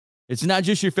 It's not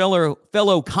just your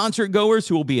fellow concert goers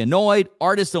who will be annoyed.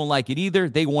 Artists don't like it either.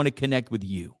 They want to connect with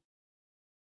you.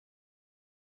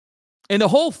 And the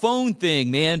whole phone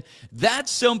thing, man,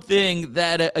 that's something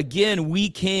that, again, we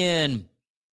can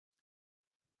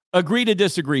agree to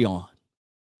disagree on.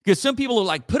 Because some people are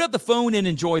like, put up the phone and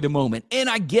enjoy the moment. And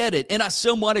I get it. And I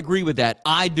somewhat agree with that.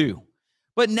 I do.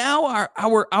 But now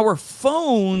our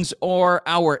phones are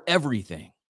our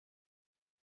everything.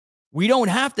 We don't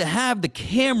have to have the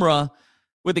camera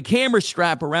with the camera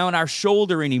strap around our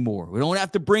shoulder anymore. We don't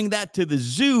have to bring that to the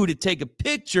zoo to take a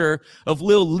picture of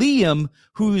Lil Liam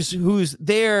who's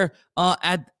there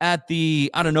at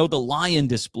the, the lion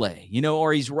display,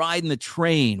 or he's riding the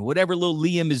train, whatever Lil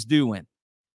Liam is doing.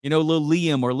 Little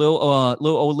Liam or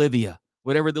little Olivia,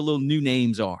 whatever the little new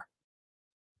names are.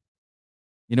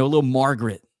 Little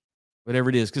Margaret, whatever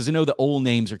it is, because I know the old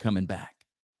names are coming back.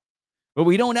 But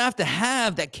we don't have to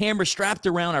have that camera strapped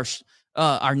around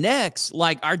our necks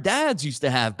like our dads used to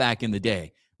have back in the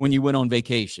day when you went on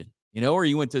vacation, or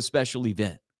you went to a special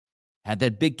event. Had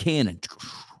that big cannon.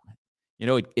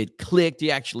 It clicked.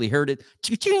 You actually heard it.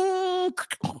 You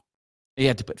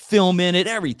had to put film in it,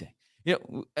 everything.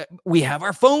 We have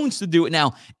our phones to do it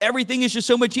now. Everything is just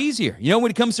so much easier.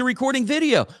 When it comes to recording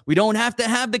video, we don't have to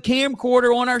have the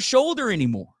camcorder on our shoulder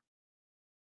anymore.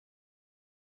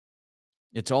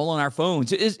 It's all on our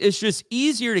phones. It's just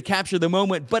easier to capture the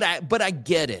moment, but I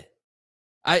get it.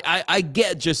 I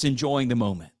get just enjoying the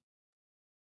moment.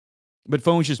 But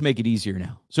phones just make it easier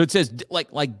now. So it says,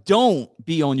 like don't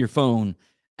be on your phone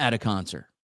at a concert.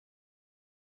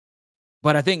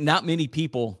 But I think not many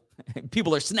people are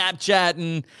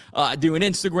Snapchatting, doing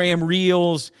Instagram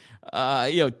Reels,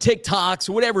 TikToks,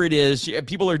 whatever it is.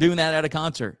 People are doing that at a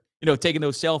concert, taking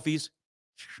those selfies.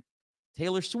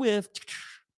 Taylor Swift,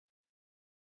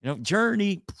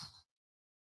 Journey.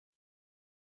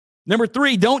 Number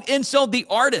 3, don't insult the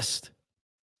artist.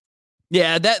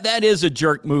 Yeah, that is a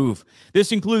jerk move.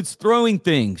 This includes throwing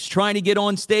things, trying to get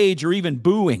on stage, or even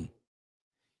booing.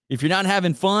 If you're not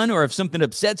having fun or if something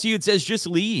upsets you, it says just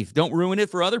leave. Don't ruin it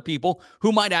for other people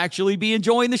who might actually be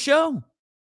enjoying the show.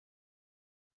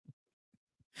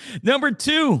 Number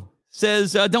 2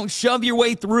 says don't shove your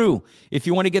way through. If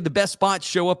you want to get the best spot,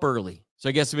 show up early. So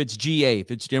I guess if it's GA,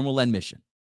 if it's general admission.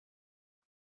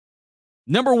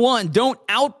 Number 1, don't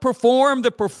outperform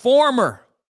the performer.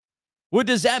 What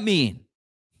does that mean?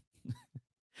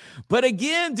 But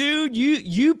again, dude,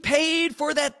 you paid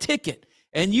for that ticket,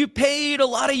 and you paid a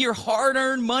lot of your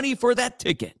hard-earned money for that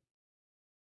ticket.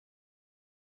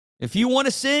 If you want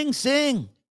to sing, sing.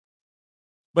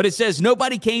 But it says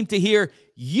nobody came to hear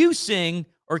you sing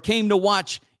or came to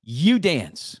watch you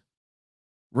dance.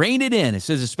 Rein it in. It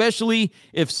says especially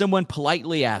if someone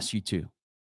politely asks you to.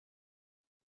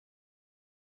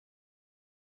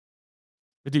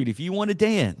 But dude, if you want to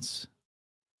dance,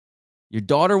 your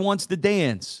daughter wants to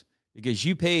dance because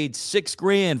you paid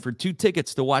 $6,000 for 2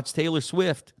 tickets to watch Taylor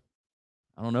Swift.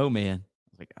 I don't know, man.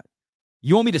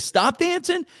 You want me to stop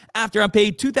dancing after I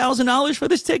paid $2,000 for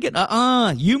this ticket?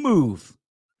 You move.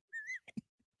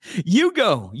 You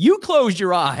go. You close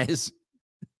your eyes.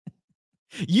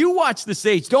 You watch the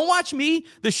stage. Don't watch me.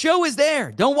 The show is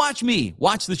there. Don't watch me.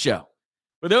 Watch the show.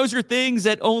 But those are things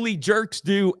that only jerks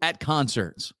do at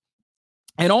concerts.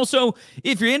 And also,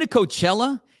 if you're into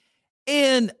Coachella,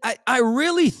 and I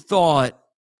really thought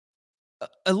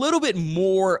a little bit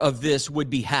more of this would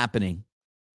be happening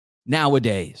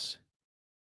nowadays.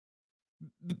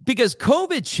 Because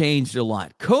COVID changed a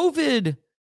lot. COVID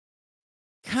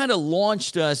kind of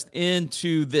launched us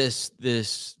into this,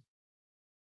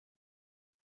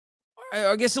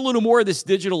 I guess, a little more of this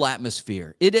digital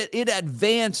atmosphere. It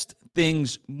advanced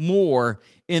things more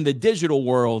in the digital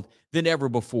world than ever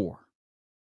before.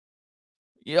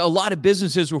 A lot of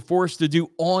businesses were forced to do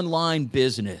online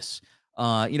business.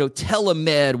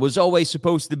 Telemed was always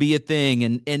supposed to be a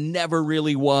thing and never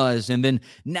really was. And then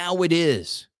now it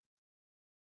is.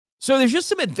 So there's just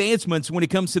some advancements when it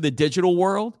comes to the digital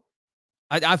world.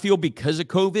 I feel because of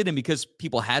COVID and because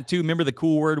people had to. Remember, the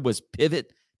cool word was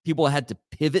pivot. People had to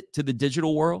pivot to the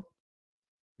digital world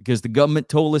because the government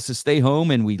told us to stay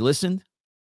home and we listened.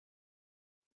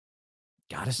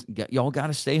 Y'all got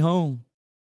to stay home.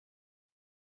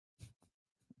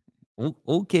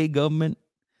 Okay, government.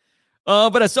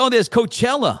 But I saw this.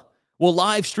 Coachella will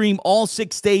live stream all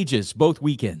 6 stages, both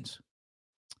weekends.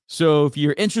 So if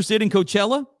you're interested in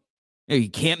Coachella, you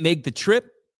can't make the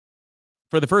trip.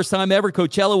 For the first time ever,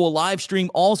 Coachella will live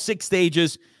stream all 6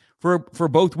 stages for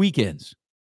both weekends.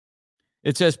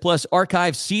 It says, plus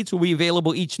archive seats will be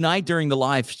available each night during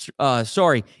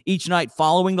the each night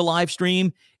following the live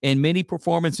stream, and many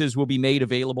performances will be made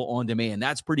available on demand.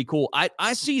 That's pretty cool.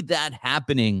 I see that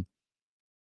happening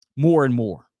more and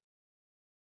more.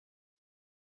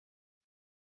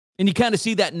 And you kind of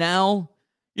see that now,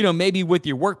 maybe with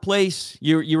your workplace,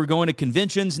 you were going to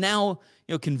conventions. Now,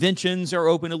 conventions are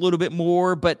open a little bit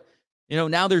more, but,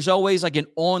 now there's always like an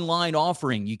online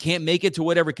offering. You can't make it to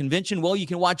whatever convention. Well, you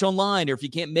can watch online, or if you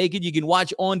can't make it, you can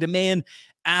watch on demand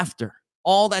after.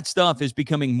 All that stuff is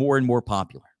becoming more and more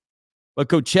popular. But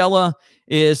Coachella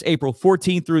is April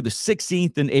 14th through the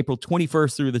 16th and April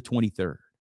 21st through the 23rd.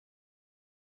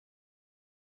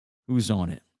 Who's on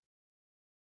it?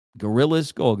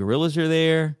 Gorillaz. Oh, Gorillaz are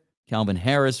there. Calvin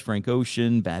Harris, Frank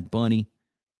Ocean, Bad Bunny.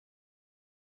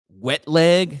 Wet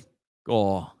Leg.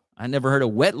 Oh, I never heard of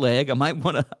wet leg. I might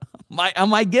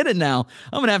get it now.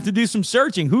 I'm going to have to do some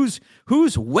searching.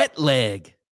 Who's wet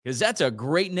leg? Because that's a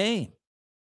great name.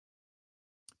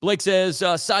 Blake says,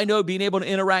 side note, being able to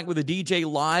interact with a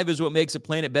DJ live is what makes a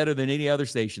Planet better than any other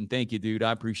station. Thank you, dude.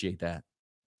 I appreciate that.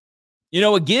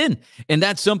 Again, and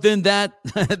that's something that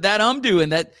that I'm doing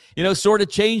that, sort of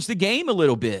changed the game a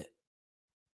little bit.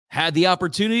 Had the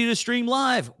opportunity to stream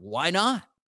live. Why not?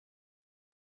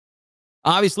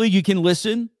 Obviously, you can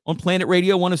listen on Planet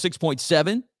Radio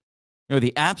 106.7,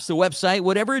 the apps, the website,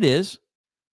 whatever it is.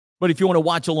 But if you want to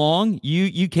watch along,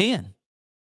 you can.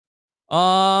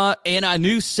 And I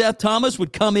knew Seth Thomas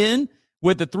would come in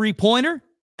with the three-pointer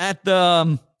at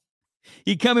the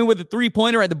he'd come in with a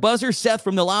three-pointer at the buzzer. Seth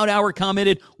from the Loud Hour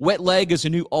commented, wet leg is a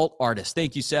new alt artist.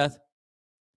 Thank you, Seth.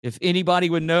 If anybody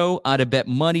would know, I'd have bet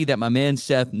money that my man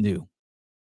Seth knew.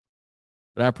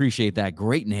 But I appreciate that.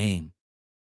 Great name.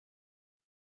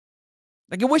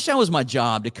 Like, I wish that was my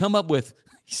job to come up with,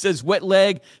 he says, wet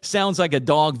leg sounds like a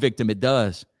dog victim. It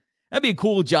does. That'd be a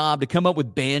cool job to come up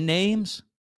with band names.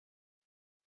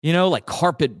 Like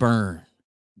Carpet Burn.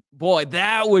 Boy,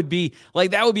 that would be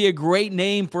a great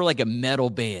name for like a metal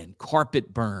band.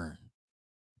 Carpet Burn.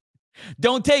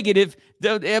 Don't take it if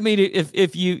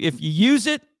you use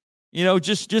it,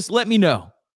 just let me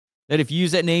know that if you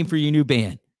use that name for your new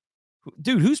band.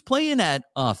 Dude, who's playing at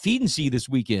Feed and See this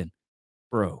weekend?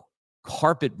 Bro,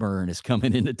 Carpet Burn is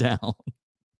coming into town.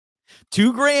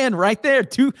 $2,000 right there.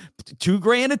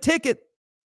 $2,000 a ticket.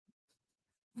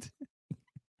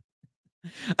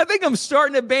 I think I'm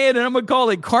starting a band and I'm going to call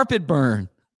it Carpet Burn.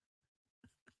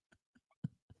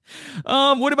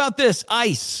 What about this?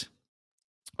 Ice.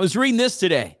 I was reading this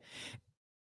today.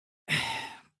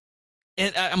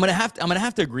 And I'm going to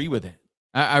have to agree with it.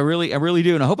 I really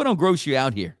do. And I hope I don't gross you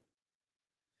out here.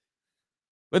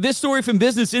 But this story from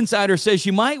Business Insider says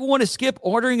you might want to skip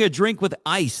ordering a drink with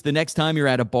ice the next time you're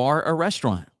at a bar or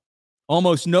restaurant.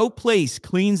 Almost no place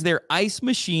cleans their ice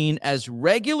machine as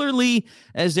regularly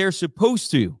as they're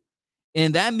supposed to.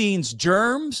 And that means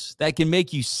germs that can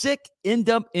make you sick end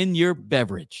up in your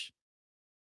beverage.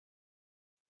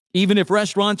 Even if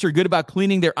restaurants are good about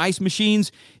cleaning their ice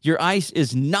machines, your ice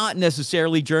is not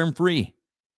necessarily germ-free.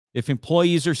 If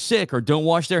employees are sick or don't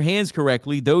wash their hands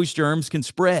correctly, those germs can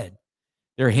spread.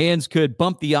 Their hands could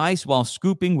bump the ice while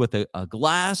scooping with a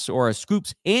glass, or a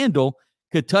scoop's handle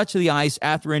could touch the ice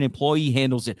after an employee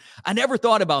handles it. I never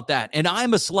thought about that, and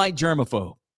I'm a slight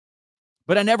germaphobe.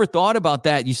 But I never thought about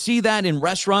that. You see that in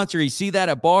restaurants, or you see that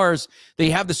at bars, they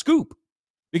have the scoop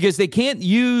because they can't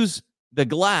use the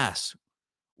glass,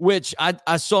 which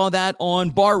I saw that on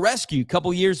Bar Rescue a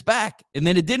couple years back. And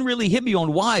then it didn't really hit me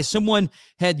on why someone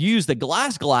had used the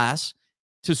glass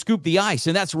to scoop the ice.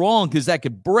 And that's wrong because that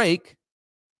could break.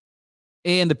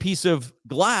 And the piece of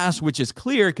glass, which is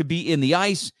clear, could be in the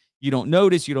ice. You don't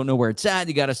notice. You don't know where it's at.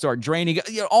 You got to start draining,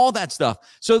 all that stuff.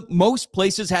 So most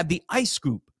places have the ice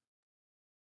scoop.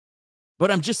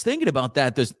 But I'm just thinking about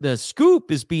that. The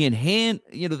scoop is being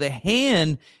the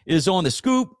hand is on the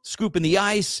scoop in the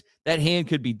ice. That hand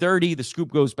could be dirty. The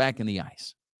scoop goes back in the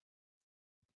ice.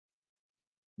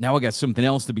 Now I got something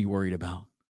else to be worried about.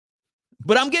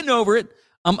 But I'm getting over it.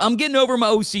 I'm getting over my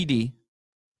OCD.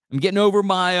 I'm getting over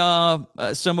my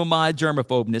some of my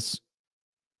germaphobeness.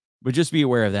 But just be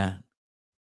aware of that.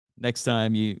 Next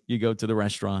time you go to the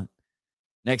restaurant,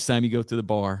 next time you go to the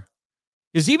bar.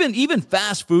 Because even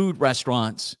fast food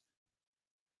restaurants,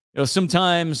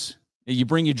 sometimes you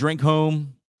bring your drink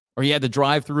home or you had the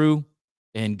drive-through,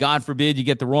 and God forbid you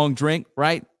get the wrong drink,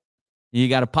 right? You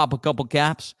got to pop a couple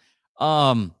caps.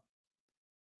 But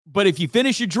if you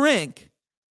finish your drink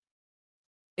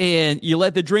and you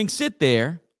let the drink sit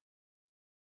there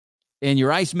and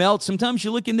your ice melts, sometimes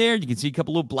you look in there, you can see a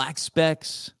couple of black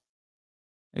specks.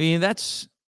 I mean, it's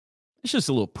just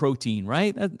a little protein,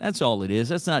 right? That's all it is.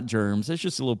 That's not germs. That's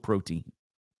just a little protein.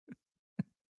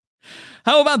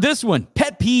 How about this one?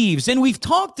 Pet peeves. And we've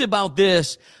talked about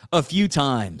this a few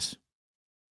times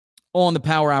on the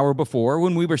Power Hour before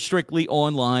when we were strictly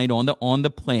online on the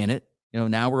planet.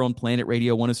 Now we're on Planet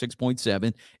Radio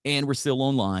 106.7 and we're still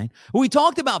online. We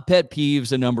talked about pet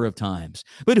peeves a number of times.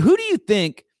 But who do you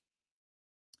think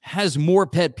has more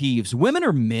pet peeves, women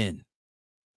or men?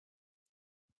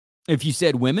 If you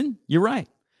said women, you're right.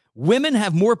 Women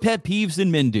have more pet peeves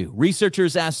than men do.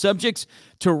 Researchers asked subjects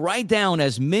to write down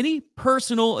as many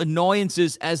personal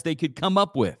annoyances as they could come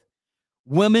up with.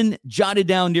 Women jotted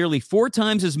down nearly 4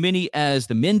 times as many as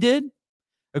the men did.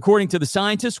 According to the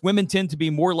scientists, women tend to be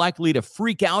more likely to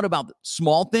freak out about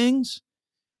small things.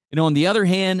 And on the other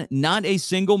hand, not a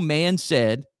single man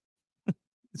said,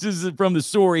 this is from the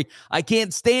story, I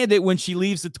can't stand it when she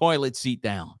leaves the toilet seat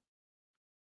down.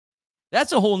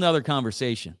 That's a whole nother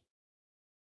conversation.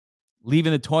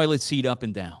 Leaving the toilet seat up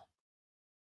and down.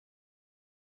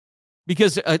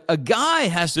 Because a guy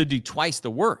has to do twice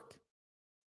the work.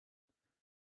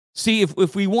 See,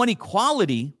 if we want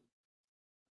equality,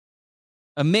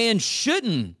 a man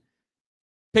shouldn't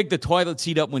pick the toilet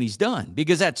seat up when he's done,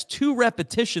 because that's 2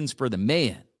 repetitions for the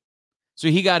man. So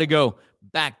he got to go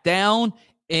back down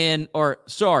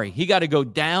he got to go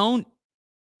down.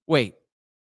 Wait,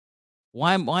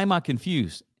 why am I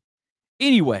confused?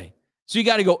 Anyway, so you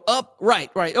got to go up, right.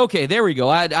 Okay, there we go.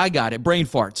 I got it. Brain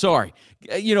fart. Sorry.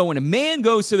 When a man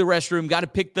goes to the restroom, got to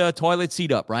pick the toilet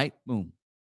seat up, right? Boom.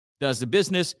 Does the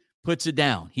business, puts it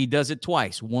down. He does it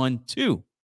twice. 1, 2.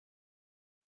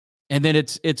 And then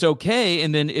it's okay.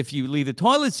 And then if you leave the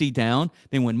toilet seat down,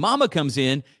 then when mama comes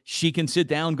in, she can sit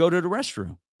down, go to the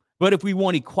restroom. But if we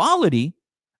want equality,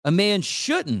 a man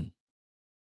shouldn't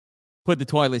put the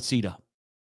toilet seat up.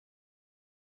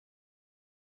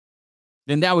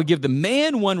 Then that would give the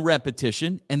man 1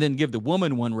 repetition and then give the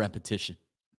woman 1 repetition.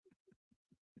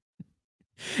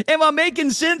 Am I making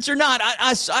sense or not?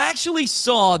 I actually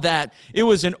saw that it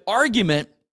was an argument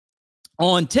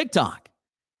on TikTok.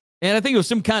 And I think it was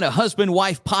some kind of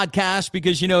husband-wife podcast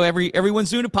because,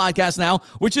 everyone's doing a podcast now,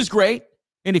 which is great.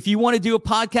 And if you want to do a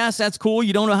podcast, that's cool.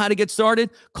 You don't know how to get started?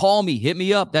 Call me. Hit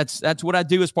me up. That's what I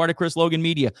do as part of Chris Logan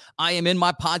Media. I am in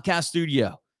my podcast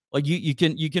studio. Like you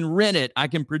can rent it. I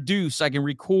can produce. I can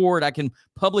record. I can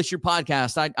publish your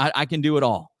podcast. I can do it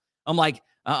all. I'm going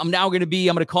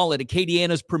to call it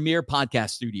Acadiana's premier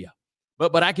podcast studio.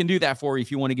 But I can do that for you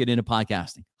if you want to get into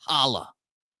podcasting. Holla.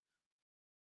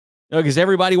 Because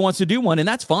everybody wants to do one, and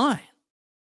that's fine.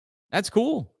 That's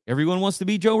cool. Everyone wants to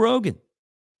be Joe Rogan,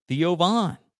 Theo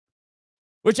Von,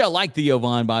 which I like Theo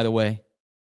Von, by the way.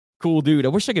 Cool dude. I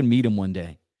wish I could meet him one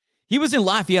day. He was in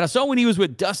Lafayette. I saw when he was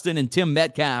with Dustin and Tim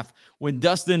Metcalf, when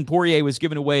Dustin Poirier was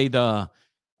giving away right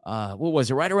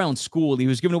around school. He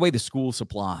was giving away the school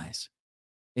supplies,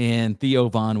 and Theo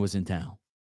Von was in town.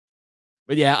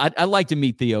 But yeah, I'd like to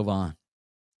meet Theo Von.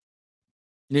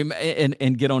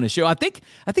 And get on his show. I think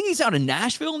he's out in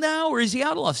Nashville now, or is he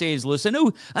out of Los Angeles?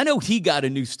 I know he got a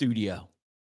new studio.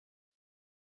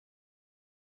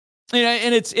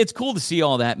 And it's cool to see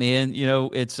all that, man.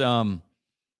 It's while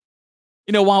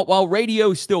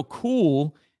radio is still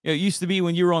cool, it used to be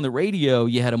when you were on the radio,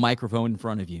 you had a microphone in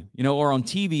front of you, or on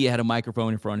TV, you had a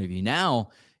microphone in front of you. Now,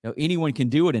 anyone can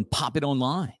do it and pop it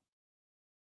online.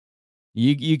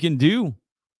 You can do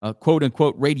quote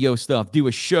unquote radio stuff, do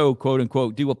a show, quote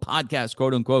unquote, do a podcast,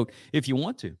 quote unquote, if you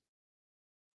want to.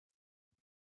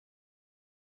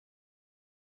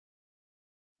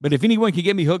 But if anyone can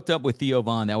get me hooked up with Theo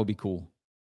Von, that would be cool.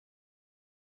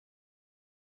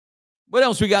 What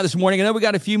else we got this morning? I know we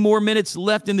got a few more minutes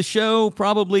left in the show,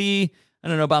 probably,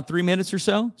 about 3 minutes or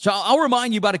so. So I'll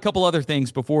remind you about a couple other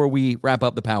things before we wrap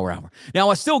up the Power Hour.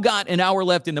 Now, I still got an hour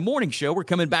left in the morning show. We're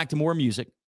coming back to more music.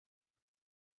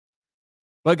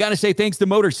 But I got to say thanks to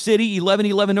Motor City,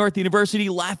 1111 North University,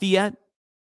 Lafayette,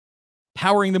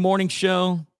 powering the morning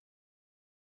show.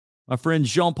 My friend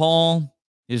Jean-Paul,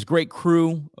 his great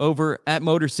crew over at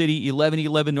Motor City,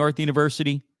 1111 North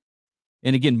University.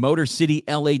 And again,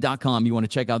 MotorCityLA.com. You want to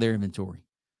check out their inventory.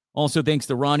 Also, thanks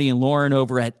to Ronnie and Lauren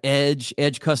over at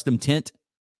Edge Custom Tint,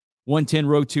 110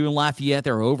 Row 2 in Lafayette.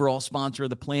 They're our overall sponsor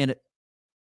of the planet.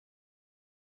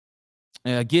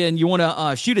 Again, you want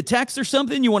to shoot a text or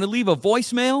something? You want to leave a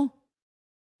voicemail?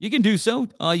 You can do so.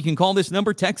 You can call this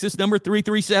number, text this number,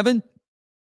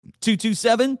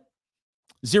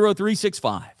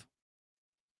 337-227-0365.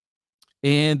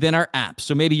 And then our apps.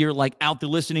 So maybe you're like out the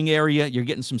listening area, you're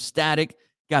getting some static.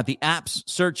 Got the apps,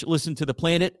 search Listen to the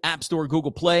Planet, App Store,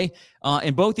 Google Play.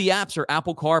 And both the apps are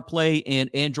Apple CarPlay and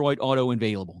Android Auto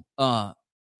enabled. So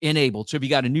if you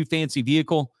got a new fancy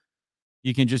vehicle,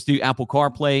 you can just do Apple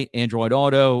CarPlay, Android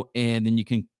Auto, and then you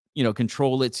can,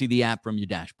 control it, see the app from your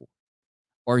dashboard.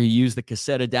 Or you use the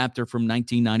cassette adapter from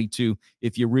 1992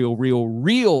 if you're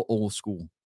real old school.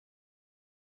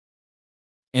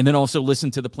 And then also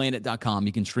listentotheplanet.com.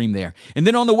 You can stream there. And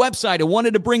then on the website, I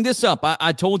wanted to bring this up.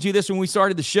 I told you this when we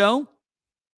started the show.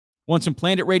 Want some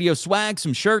Planet Radio swag,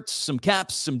 some shirts, some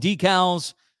caps, some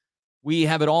decals. We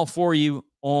have it all for you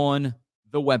on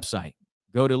the website.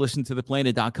 Go to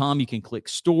listentotheplanet.com. You can click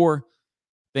store.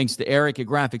 Thanks to Eric at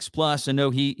Graphics Plus. I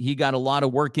know he got a lot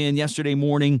of work in yesterday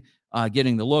morning,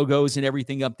 getting the logos and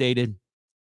everything updated.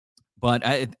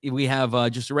 But we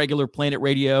have just a regular Planet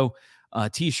Radio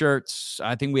T-shirts.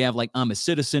 I think we have like I'm a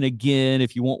Citizen again,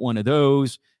 if you want one of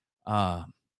those. The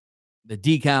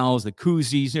decals, the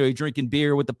koozies. You're drinking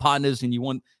beer with the partners and you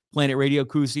want Planet Radio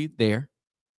koozie, there.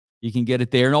 You can get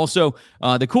it there. And also,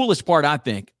 the coolest part, I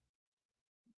think,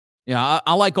 Yeah,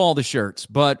 I like all the shirts,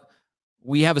 but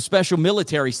we have a special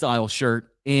military style shirt,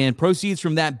 and proceeds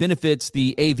from that benefits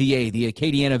the AVA, the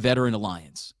Acadiana Veteran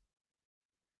Alliance.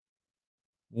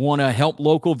 Want to help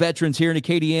local veterans here in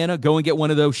Acadiana? Go and get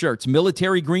one of those shirts.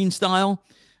 Military green style.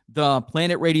 The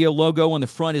Planet Radio logo on the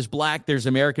front is black. There's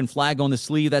American flag on the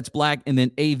sleeve. That's black. And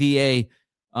then AVA,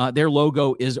 their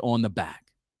logo is on the back.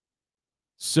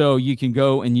 So you can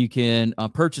go and you can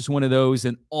purchase one of those,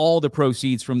 and all the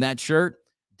proceeds from that shirt,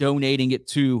 donating it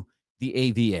to the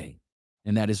AVA.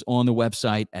 And that is on the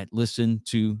website at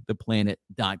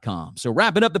listentotheplanet.com. So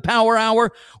wrapping up the Power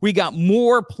Hour, we got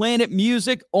more Planet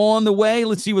music on the way.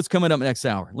 Let's see what's coming up next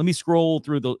hour. Let me scroll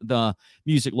through the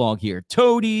music log here.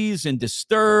 Toadies and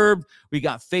Disturbed. We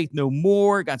got Faith No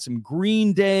More. Got some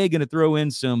Green Day. Going to throw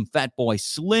in some Fatboy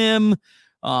Slim.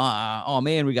 Oh,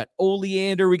 man, we got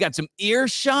Oleander. We got some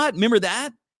Earshot. Remember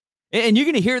that? And you're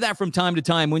going to hear that from time to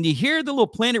time. When you hear the little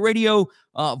Planet Radio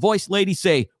voice lady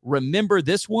say, remember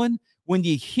this one? When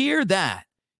you hear that,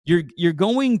 you're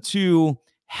going to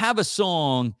have a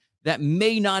song that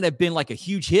may not have been like a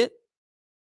huge hit.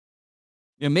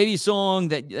 You know, maybe a song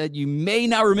that you may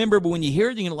not remember, but when you hear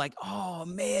it, you're going to like, oh,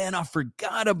 man, I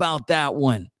forgot about that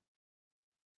one.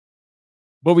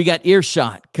 But we got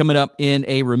Earshot coming up in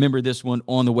a Remember This One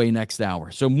on the way next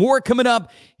hour. So more coming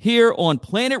up here on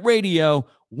Planet Radio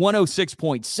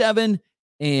 106.7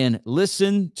 and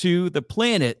listen to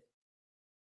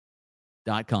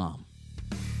theplanet.com.